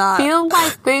I feel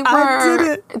like they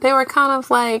were kind of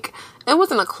like, it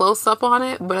wasn't a close-up on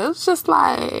it, but it was just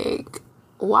like,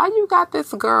 why you got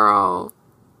this girl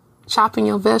chopping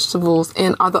your vegetables,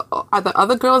 and are the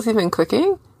other girls even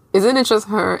cooking? Isn't it just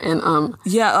her and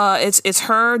Yeah, it's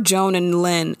her, Joan, and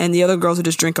Lynn, and the other girls are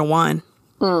just drinking wine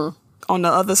on the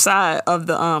other side of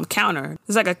the counter.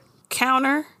 There's like a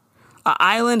counter, an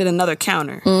island, and another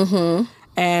counter.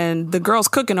 And the girls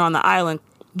cooking on the island.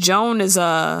 Joan is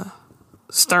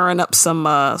stirring up some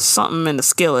something in the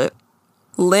skillet.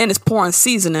 Lynn is pouring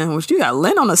seasoning, which you got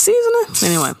Lynn on the seasoning?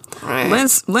 Anyway, Right.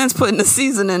 Lynn's putting the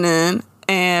seasoning in,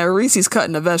 and Reese's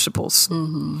cutting the vegetables.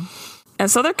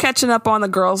 And so they're catching up on the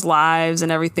girls' lives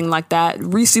and everything like that.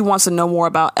 Reese wants to know more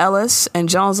about Ellis, and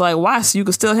Joan's like, why? So you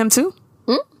can steal him too?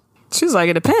 She's like,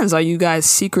 it depends. Are you guys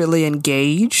secretly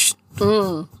engaged?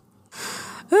 And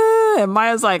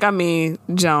Maya's like, I mean,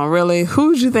 Joan, really? Who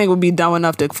would you think would be dumb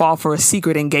enough to fall for a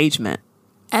secret engagement?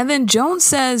 And then Joan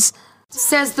says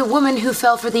Says the woman who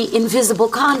fell for the invisible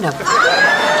condom.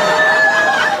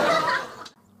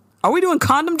 Are we doing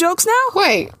condom jokes now?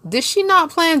 Wait, did she not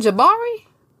plan Jabari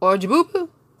or Jabupu?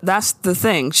 That's the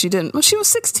thing. She didn't. Well, she was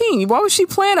 16. Why was she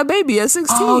playing a baby at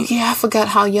 16? Oh yeah, I forgot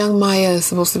how young Maya is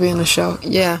supposed to be in the show.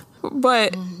 Yeah.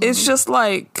 But it's just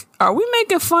like, are we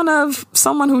making fun of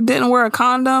someone who didn't wear a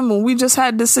condom when we just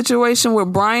had this situation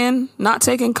with Brian not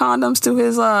taking condoms to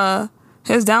his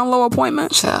down low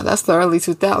appointment? Child, that's the early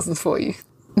 2000s for you.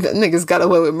 That niggas got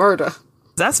away with murder.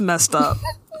 That's messed up.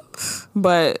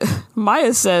 But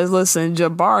Maya says, listen,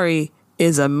 Jabari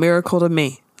is a miracle to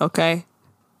me, okay?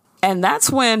 And that's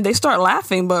when they start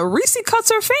laughing, but Reese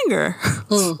cuts her finger.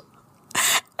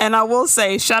 And I will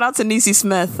say, shout out to Niecy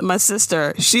Smith, my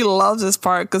sister. She loves this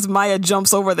part because Maya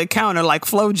jumps over the counter like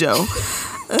FloJo.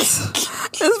 It's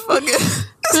fucking...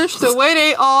 Bitch, the way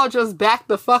they all just back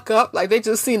the fuck up, like they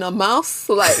just seen a mouse,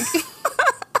 like...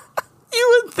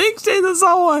 You would think they just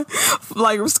saw one,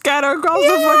 like, scatter across the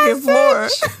fucking floor.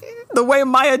 The way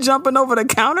Maya jumping over the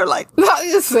counter, like...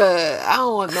 I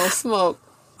don't want no smoke.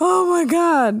 Oh my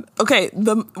God. Okay,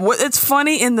 it's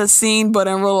funny in the scene, but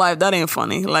in real life, that ain't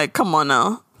funny. Like, come on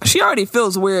now. She already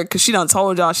feels weird because she done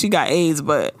told y'all she got AIDS,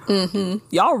 but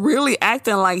y'all really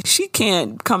acting like she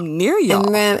can't come near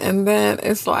y'all. And then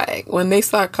it's like, when they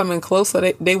start coming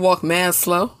closer, they walk mad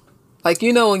slow. Like,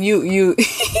 you know, when you you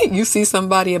see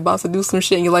somebody about to do some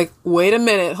shit and you're like, wait a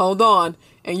minute, hold on.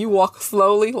 And you walk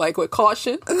slowly, like with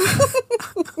caution.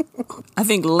 I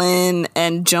think Lynn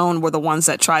and Joan were the ones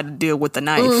that tried to deal with the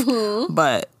knife.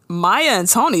 But Maya and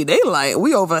Tony, they like,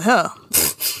 we over here.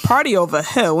 Party over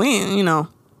here. We ain't,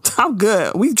 I'm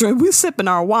good. We sipping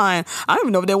our wine. I don't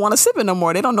even know if they want to sip it no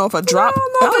more. They don't know if a drop,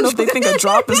 I don't know if they think a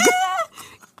drop is good.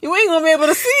 You ain't gonna be able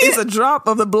to see it. Is a drop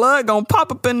of the blood gonna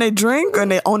pop up in their drink or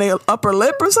on their upper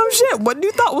lip or some shit? What do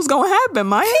you thought was gonna happen,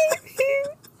 Maya?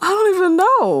 I don't even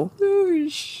know. Oh,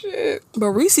 shit.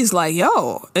 But Reese's like,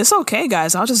 yo, it's okay,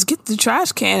 guys. I'll just get the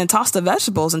trash can and toss the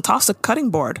vegetables and toss the cutting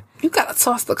board. You gotta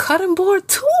toss the cutting board,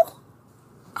 too?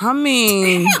 I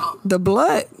mean, Damn. the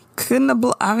blood couldn't have...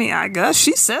 I mean, I guess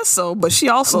she says so, but she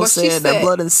also said that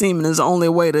blood and semen is the only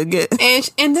way to get...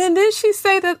 And then did she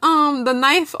say that all the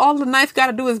knife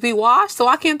gotta do is be washed? So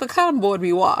why can't the cutting board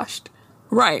be washed?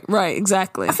 Right,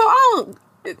 exactly. So I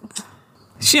don't...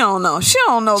 She don't know. She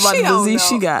don't know about the disease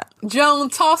she got. Joan,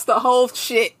 toss the whole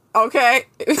shit, okay?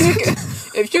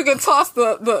 If you can toss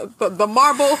the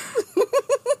marble...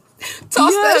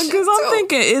 Toss that shit because I'm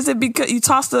thinking, is it because you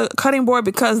toss the cutting board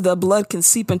because the blood can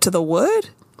seep into the wood?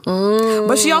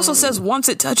 But she also says once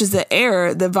it touches the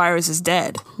air, the virus is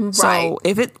dead. Right. So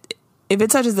if it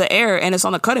touches the air and it's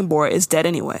on the cutting board, it's dead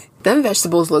anyway. Them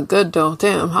vegetables look good though.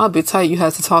 Damn, I'll be tight. You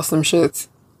had to toss them shits.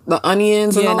 The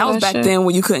onions and all that was back shit. then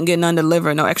when you couldn't get none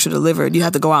delivered, no extra delivered. You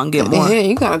had to go out and get more. Yeah,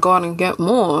 you gotta go out and get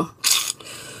more.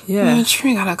 Yeah,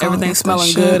 you gotta go. Everything's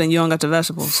smelling good and you don't got the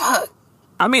vegetables. Fuck.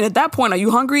 I mean, at that point, are you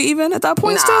hungry even at that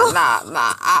point still? Nah.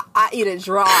 I eat it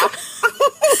dry.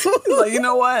 He's like, you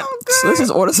know what? So let's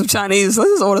just order some Chinese.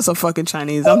 Let's just order some fucking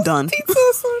Chinese. I'm done.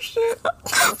 Pizza, some shit.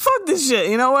 Fuck this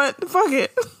shit. You know what? Fuck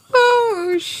it.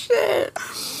 Oh, shit.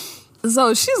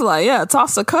 So she's like, yeah,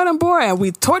 toss the cutting board and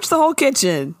we torch the whole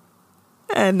kitchen.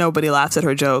 And nobody laughs at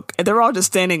her joke. And they're all just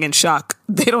standing in shock.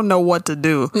 They don't know what to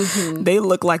do. Mm-hmm. They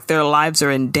look like their lives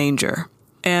are in danger.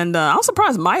 And I'm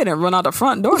surprised Maya didn't run out the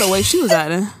front door the way she was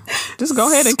at it. Just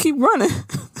go ahead and keep running.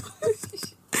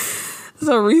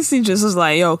 So Reese just was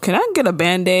like, yo, can I get a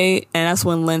Band-Aid? And that's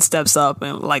when Lynn steps up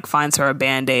and like finds her a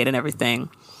Band-Aid and everything.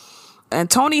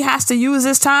 And Tony has to use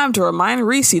this time to remind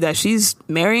Reese that she's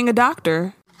marrying a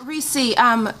doctor. Reese,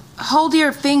 hold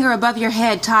your finger above your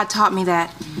head. Todd taught me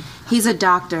that. He's a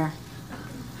doctor.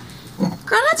 Girl,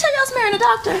 did I tell you I was marrying a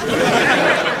doctor?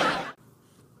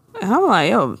 And I'm like,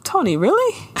 yo, Tony,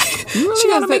 really? You really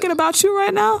gotta make it about you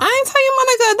right now? I ain't tell you my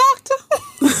nigga a doctor.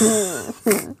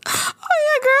 Oh,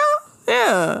 yeah, girl.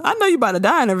 Yeah. I know you about to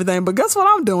die and everything, but guess what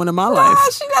I'm doing in my life?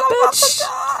 She got about to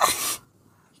die.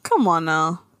 Come on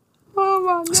now. Oh,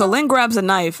 my God. So Lynn grabs a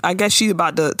knife. I guess she's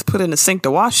about to put it in the sink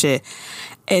to wash it.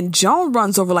 And Joan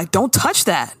runs over like, don't touch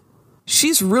that.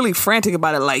 She's really frantic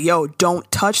about it like, yo, don't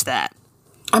touch that.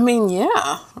 I mean,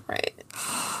 yeah. Right.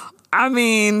 I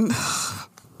mean...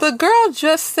 The girl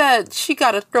just said she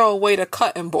got to throw away the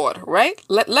cutting board, right?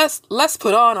 Let's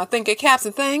put on our thinking caps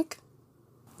and think.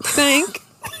 Think.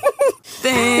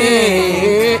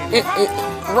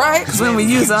 Right? Because when we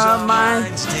use our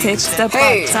mind, take a step at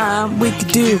a time, we can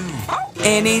do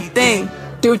anything.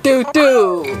 Do.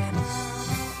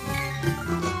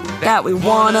 That we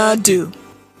wanna do.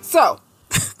 So,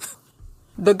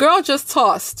 the girl just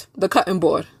tossed the cutting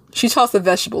board. She tossed the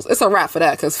vegetables. It's a wrap for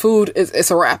that because food it's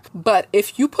a wrap. But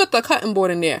if you put the cutting board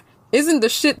in there, isn't the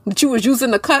shit that you was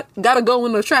using to cut gotta go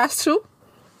in the trash too?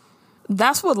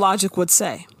 That's what logic would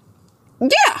say.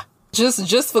 Yeah.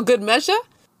 Just for good measure?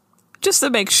 Just to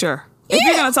make sure. If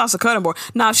you're gonna toss a cutting board.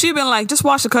 Now, if she'd been like, just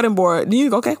wash the cutting board, then you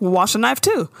go, okay, we'll wash the knife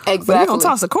too. Exactly. But if you're gonna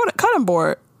toss the cutting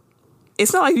board,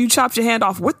 it's not like you chopped your hand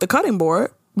off with the cutting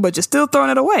board, but you're still throwing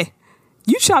it away.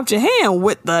 You chopped your hand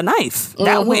with the knife. Mm-hmm.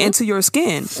 That went into your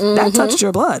skin. Mm-hmm. That touched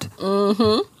your blood.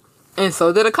 Mm-hmm. And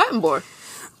so did a cutting board.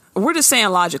 We're just saying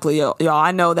logically, y'all.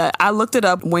 I know that. I looked it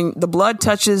up. When the blood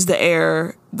touches the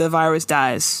air, the virus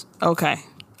dies. Okay.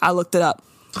 I looked it up.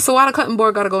 So why the cutting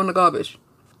board gotta go in the garbage?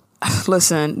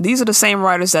 Listen, these are the same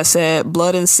writers that said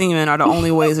blood and semen are the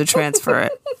only ways to transfer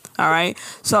it. All right?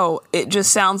 So it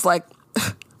just sounds like...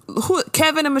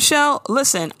 Kevin and Michelle,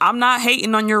 listen, I'm not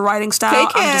hating on your writing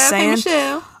style. I'm just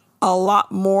saying a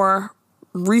lot more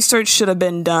research should have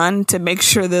been done to make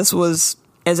sure this was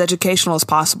as educational as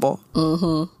possible.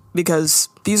 Mm-hmm. Because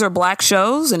these are black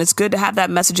shows, and it's good to have that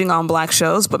messaging on black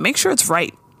shows, but make sure it's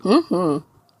right. Mm-hmm.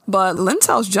 But Lynn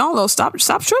tells Joan, though, stop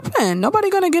tripping. Nobody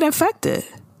gonna get infected.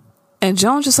 And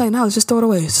Joan's just like, no, let's just throw it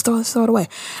away. Just throw it away.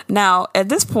 Now, at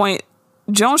this point,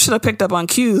 Joan should have picked up on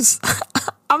cues.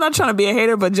 I'm not trying to be a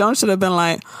hater, but Joan should have been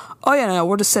like, oh, yeah, no,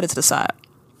 we'll just set it to the side.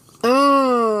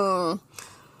 Yeah,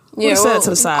 we'll set it to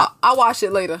the side. I'll watch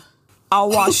it later. I'll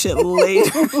watch it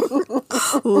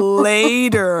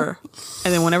later.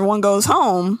 And then when everyone goes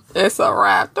home... It's a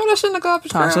wrap. Throw that shit in the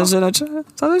garbage, girl. Throw that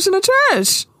shit in the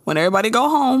trash. When everybody go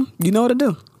home, you know what to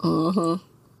do. Mm-hmm.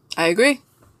 I agree.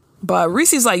 But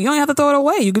Reese's like, you don't have to throw it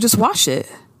away. You could just wash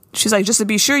it. She's like, just to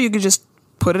be sure, you could just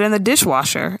put it in the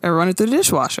dishwasher and run it through the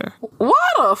dishwasher. Why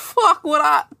the fuck would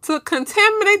I to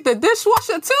contaminate the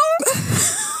dishwasher too?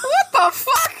 What the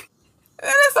fuck? It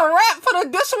is a wrap for the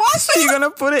dishwasher. You're gonna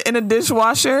put it in a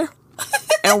dishwasher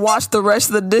and wash the rest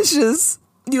of the dishes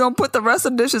You gonna put the rest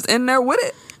of the dishes in there with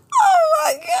it? Oh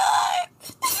my god.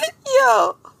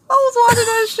 Yo, I was watching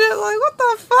that shit like, what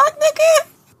the fuck, nigga?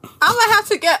 I'm gonna have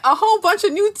to get a whole bunch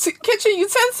of new kitchen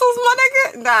utensils, my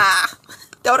nigga. Nah,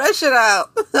 throw that shit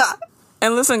out.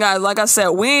 And listen, guys, like I said,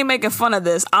 we ain't making fun of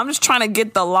this. I'm just trying to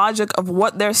get the logic of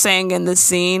what they're saying in this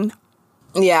scene.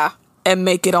 Yeah. And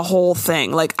make it a whole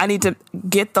thing. Like, I need to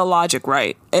get the logic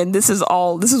right. And this is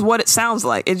what it sounds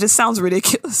like. It just sounds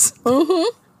ridiculous.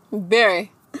 Mm-hmm.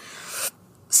 Very.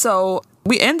 So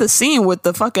we end the scene with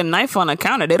the fucking knife on the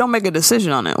counter. They don't make a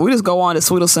decision on it. We just go on to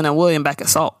Sweetelson and William back at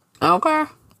Salt. Okay.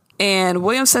 And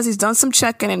William says he's done some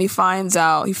checking and he found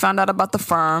out about the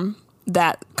firm.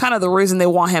 That kind of the reason they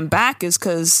want him back is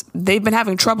because they've been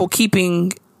having trouble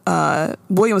keeping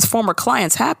William's former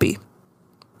clients happy.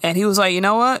 And he was like, you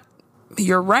know what?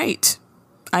 You're right.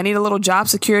 I need a little job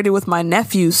security with my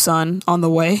nephew's son on the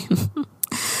way.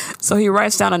 So he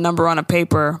writes down a number on a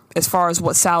paper as far as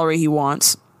what salary he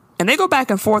wants. And they go back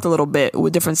and forth a little bit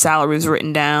with different salaries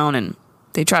written down, and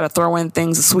they try to throw in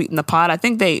things to sweeten the pot. I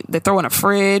think they throw in a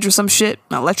fridge or some shit,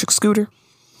 an electric scooter.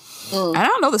 And I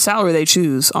don't know the salary they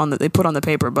choose they put on the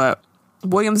paper, but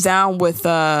William's down with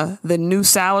the new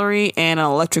salary and an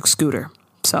electric scooter.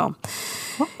 So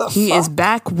he is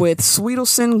back with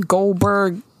Sweetelson,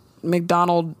 Goldberg,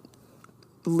 McDonald,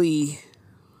 Lee.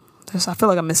 I feel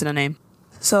like I'm missing a name.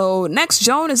 So next,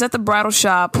 Joan is at the bridal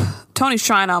shop. Tony's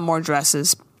trying on more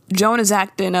dresses. Joan is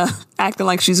acting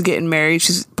like she's getting married.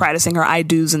 She's practicing her I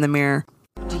do's in the mirror.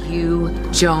 Do you,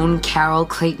 Joan Carol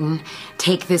Clayton,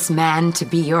 take this man to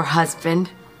be your husband?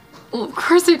 Well, of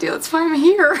course I do. That's why I'm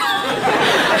here.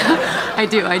 I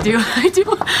do.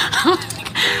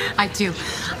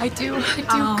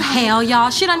 Oh, hell, y'all.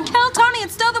 She done killed Tony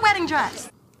and stole the wedding dress.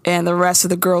 And the rest of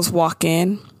the girls walk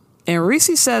in. And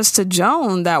Reese says to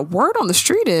Joan that word on the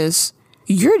street is,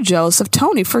 you're jealous of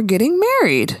Tony for getting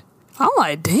married. I'm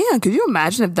like, damn, could you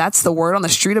imagine if that's the word on the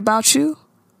street about you?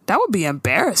 That would be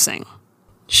embarrassing.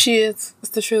 She is. It's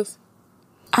the truth.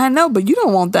 I know, but you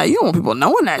don't want that. You don't want people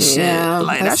knowing that shit. Yeah,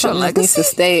 like, that's your legacy.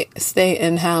 Needs to stay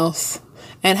in-house.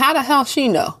 And how the hell she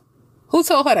know? Who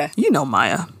told her that? You know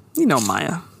Maya.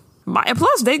 Maya,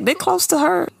 plus, they close to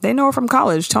her. They know her from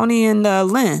college, Tony and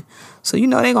Lynn. So you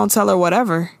know they gonna tell her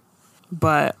whatever.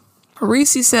 But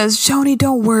Reese says, Joni,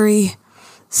 don't worry.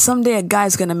 Someday a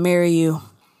guy's gonna marry you.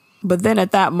 But then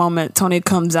at that moment, Tony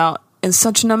comes out in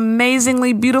such an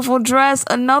amazingly beautiful dress.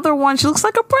 Another one. She looks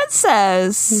like a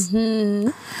princess.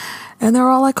 Mm-hmm. And they're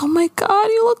all like, oh my God,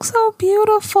 you look so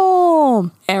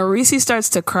beautiful. And Reese starts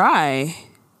to cry.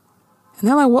 And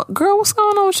they're like, what, girl, what's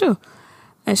going on with you?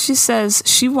 And she says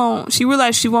she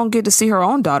realized she won't get to see her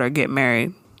own daughter get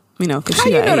married. You know, because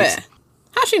she got know AIDS. that?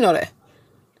 How she know that?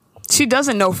 She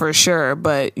doesn't know for sure,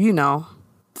 but you know.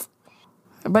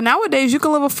 But nowadays, you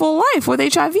can live a full life with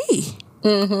HIV.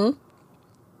 Mm-hmm.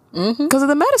 Mm-hmm. Because of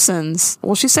the medicines.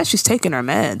 Well, she said she's taking her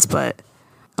meds, but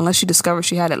unless she discovered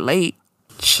she had it late.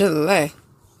 Chile.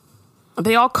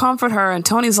 They all comfort her, and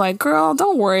Tony's like, girl,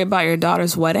 don't worry about your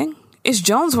daughter's wedding. It's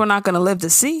Jones we're not going to live to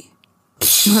see.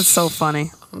 That's so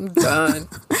funny. I'm done.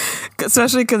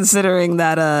 Especially considering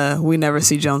that we never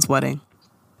see Jones' wedding.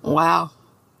 Wow.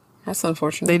 That's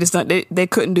unfortunate. They just they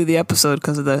couldn't do the episode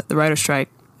because of the writer's strike.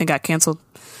 It got canceled.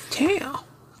 Damn.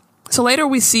 So later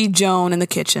we see Joan in the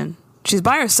kitchen. She's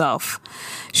by herself.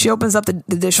 She opens up the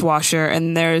dishwasher,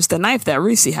 and there's the knife that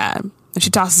Reese had, and she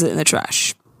tosses it in the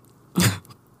trash.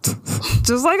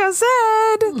 Just like I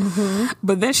said. Mm-hmm.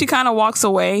 But then she kind of walks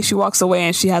away. She walks away,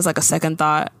 and she has like a second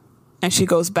thought, and she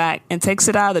goes back and takes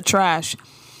it out of the trash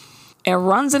and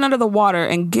runs it under the water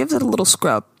and gives it a little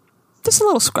scrub. Just a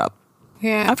little scrub.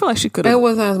 Yeah. I feel like she could have. It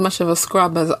wasn't as much of a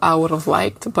scrub as I would have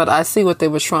liked, but I see what they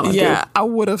were trying to do. Yeah, I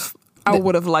would have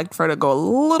liked for her to go a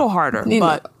little harder,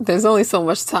 but there's only so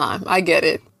much time. I get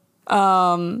it.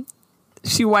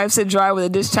 She wipes it dry with a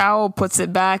dish towel, puts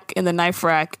it back in the knife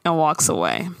rack, and walks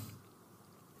away.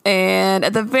 And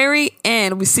at the very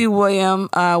end, we see William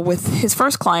with his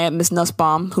first client, Miss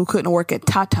Nussbaum, who couldn't work at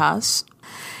Tata's.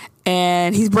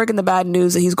 And he's breaking the bad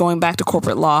news that he's going back to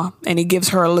corporate law. And he gives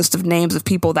her a list of names of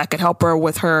people that could help her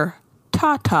with her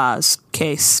Tata's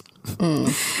case.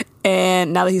 Mm.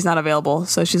 And now that he's not available,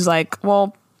 so she's like,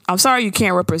 well, I'm sorry you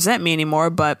can't represent me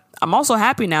anymore, but I'm also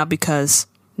happy now because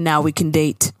now we can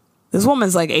date. This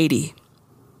woman's like 80.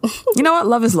 You know what?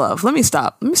 Love is love. Let me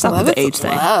stop with the age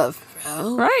thing. Love,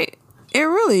 bro. Right? It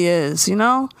really is, you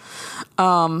know?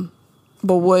 But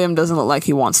William doesn't look like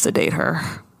he wants to date her.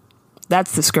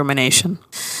 That's discrimination.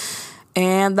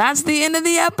 And that's the end of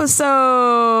the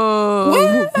episode.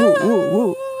 Woo, woo, woo,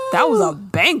 woo. That was a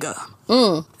banger.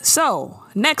 So,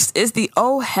 next is the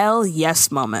oh hell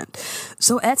yes moment.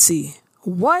 So, Etsy,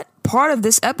 What part of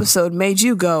this episode made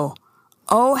you go,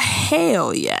 oh,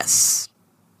 hell yes?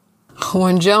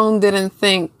 When Joan didn't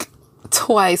think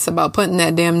twice about putting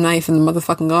that damn knife in the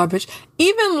motherfucking garbage.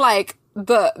 Even like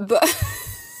the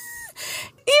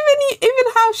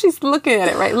even how she's looking at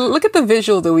it, right? Look at the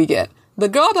visual that we get. The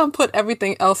girl done put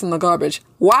everything else in the garbage.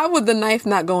 Why would the knife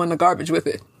not go in the garbage with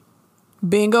it?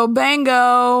 Bingo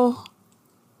bango.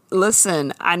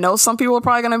 Listen, I know some people are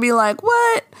probably gonna be like,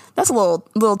 "What? That's a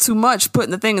little too much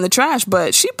putting the thing in the trash."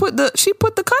 But she put the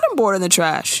cutting board in the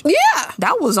trash. Yeah,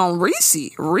 that was on Reese.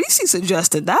 Reese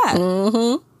suggested that.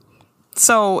 Mm-hmm.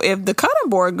 So if the cutting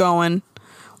board going,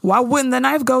 why wouldn't the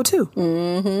knife go too?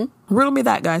 Mm-hmm. Riddle me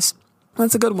that, guys.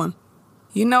 That's a good one.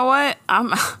 You know what?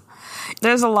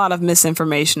 There's a lot of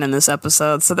misinformation in this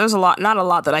episode, so there's not a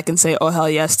lot that I can say oh hell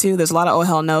yes to. There's a lot of oh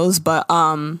hell no's, but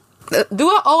do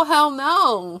a oh hell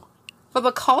no for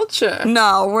the culture.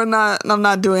 No, we're not. I'm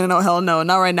not doing an oh hell no.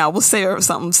 Not right now. We'll say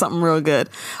something real good.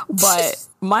 But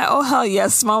my oh hell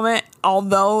yes moment,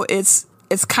 although it's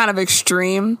kind of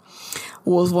extreme,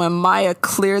 was when Maya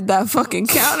cleared that fucking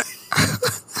counter.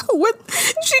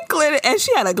 She cleared it, and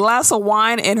she had a glass of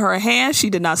wine in her hand. She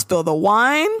did not spill the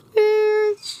wine.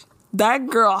 That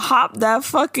girl hopped that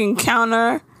fucking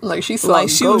counter like she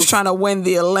was trying to win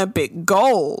the Olympic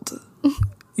gold.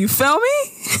 You feel me?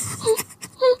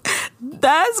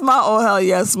 That's my oh hell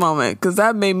yes moment, because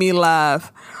that made me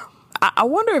laugh. I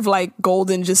wonder if like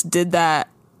Golden just did that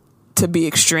to be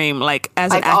extreme, like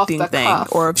as an acting thing,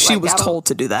 or if she was told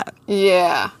to do that.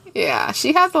 Yeah,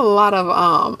 she has a lot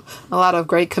of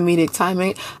great comedic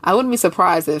timing. I wouldn't be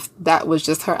surprised if that was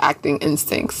just her acting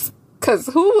instincts. Because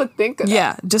who would think of that?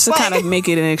 Yeah, just to kind of make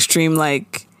it an extreme,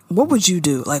 like, what would you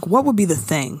do? Like, what would be the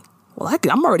thing? Well,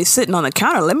 I'm already sitting on the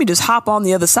counter. Let me just hop on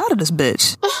the other side of this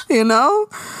bitch. You know?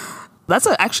 That's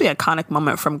actually an iconic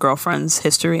moment from Girlfriends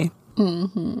history.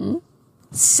 Mm-hmm.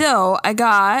 So, I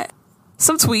got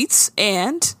some tweets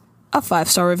and a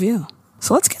 5-star review.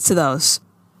 So, let's get to those.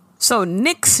 So,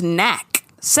 Nick Snack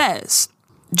says,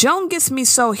 Joan gets me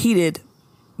so heated,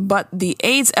 but the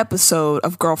AIDS episode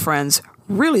of Girlfriends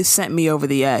really sent me over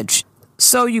the edge.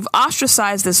 So you've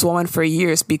ostracized this woman for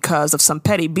years because of some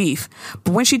petty beef,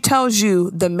 but when she tells you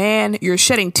the man you're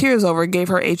shedding tears over gave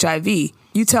her HIV,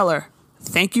 you tell her,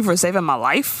 thank you for saving my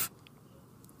life?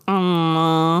 We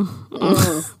know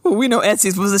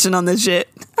Etsy's position on this shit.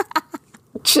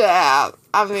 Child,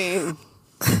 I mean,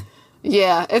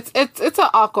 yeah, it's an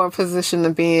awkward position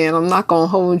to be in. I'm not gonna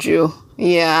hold you.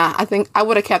 Yeah, I think I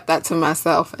would have kept that to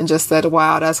myself and just said,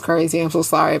 wow, that's crazy. I'm so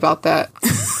sorry about that.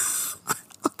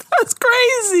 That's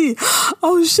crazy.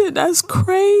 Oh, shit, that's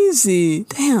crazy.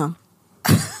 Damn.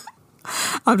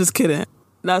 I'm just kidding.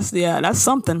 That's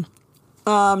something.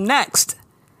 Next,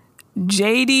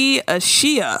 JD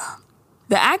Ashia.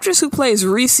 The actress who plays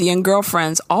Reese in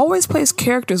Girlfriends always plays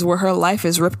characters where her life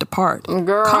is ripped apart.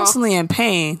 Girl. Constantly in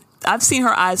pain. I've seen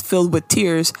her eyes filled with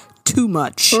tears too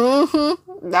much. Mm-hmm.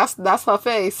 That's her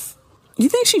face. You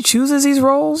think she chooses these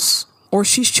roles, or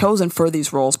she's chosen for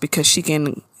these roles because she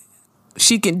can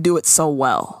do it so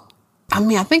well? I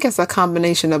mean, I think it's a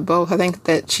combination of both. I think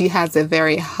that she has a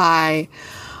very high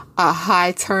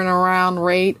turnaround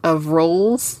rate of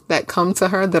roles that come to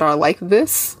her that are like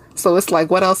this. So it's like,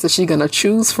 what else is she gonna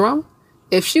choose from?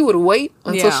 If she would wait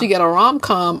until she get a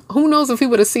rom-com, who knows if we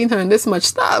would have seen her in this much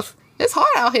stuff. It's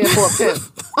hard out here for a pimp.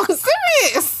 I'm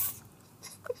serious.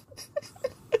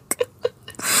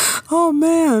 Oh,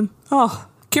 man. Oh,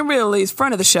 Kimberly Elise,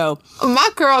 friend of the show. My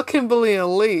girl, Kimberly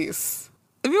Elise.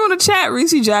 If you want to chat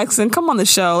Reese Jackson, come on the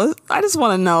show. I just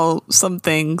want to know some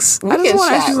things. I just want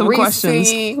to ask you some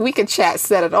questions. We can chat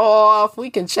Set It Off. We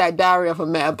can chat Diary of a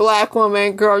Mad Black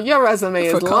Woman. Girl, your resume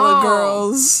is long. For Colored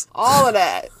Girls. All of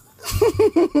that.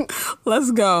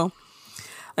 Let's go.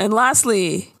 And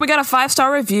lastly, we got a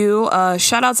 5-star review.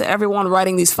 Shout out to everyone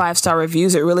writing these 5-star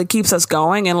reviews. It really keeps us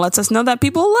going and lets us know that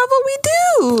people love what we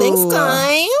do. Thanks,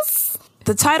 guys.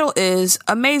 The title is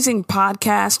Amazing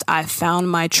Podcast, I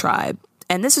Found My Tribe.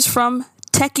 And this is from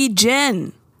Techie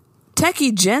Jen.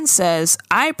 Techie Jen says,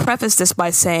 I preface this by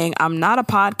saying I'm not a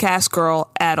podcast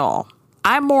girl at all.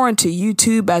 I'm more into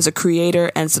YouTube as a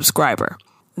creator and subscriber.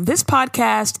 This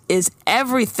podcast is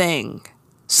everything.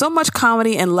 So much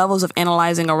comedy and levels of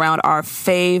analyzing around our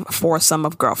fave foursome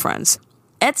of girlfriends.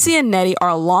 Etsy and Nettie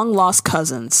are long-lost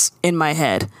cousins, in my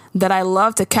head, that I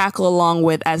love to cackle along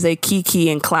with as they kiki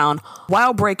and clown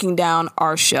while breaking down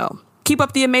our show. Keep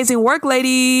up the amazing work,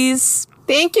 ladies!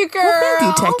 Thank you, girl!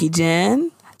 Well, thank you, Techie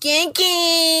Jen. Gang,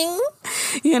 gang!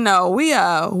 You know, we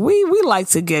like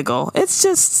to giggle. It's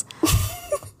just...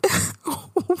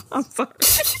 I'm sorry.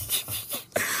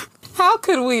 How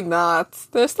could we not?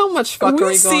 There's so much fuckery going on.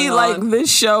 We see, like,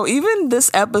 this show, even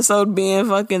this episode being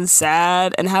fucking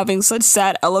sad and having such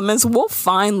sad elements, we'll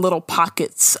find little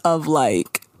pockets of,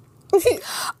 like,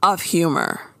 of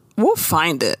humor. We'll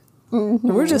find it. Mm-hmm.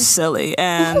 We're just silly.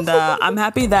 And I'm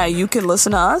happy that you can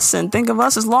listen to us and think of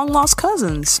us as long lost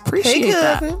cousins. Appreciate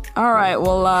that. All right.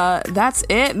 Well, that's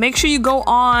it. Make sure you go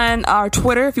on our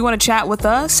Twitter if you want to chat with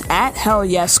us at Hell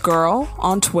Yes Girl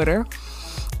on Twitter.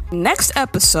 Next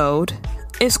episode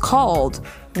is called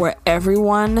Where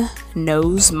Everyone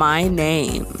Knows My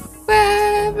Name.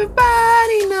 Where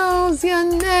everybody knows your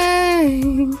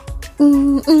name.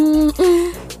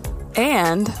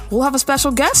 And we'll have a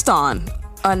special guest on.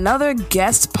 Another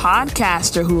guest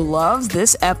podcaster who loves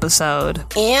this episode.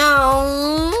 Ew.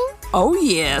 Oh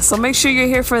yeah, so make sure you're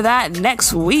here for that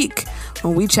next week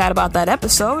when we chat about that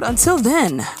episode. Until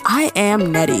then, I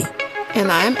am Nettie.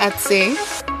 And I'm Etsy.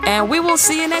 And we will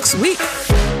see you next week.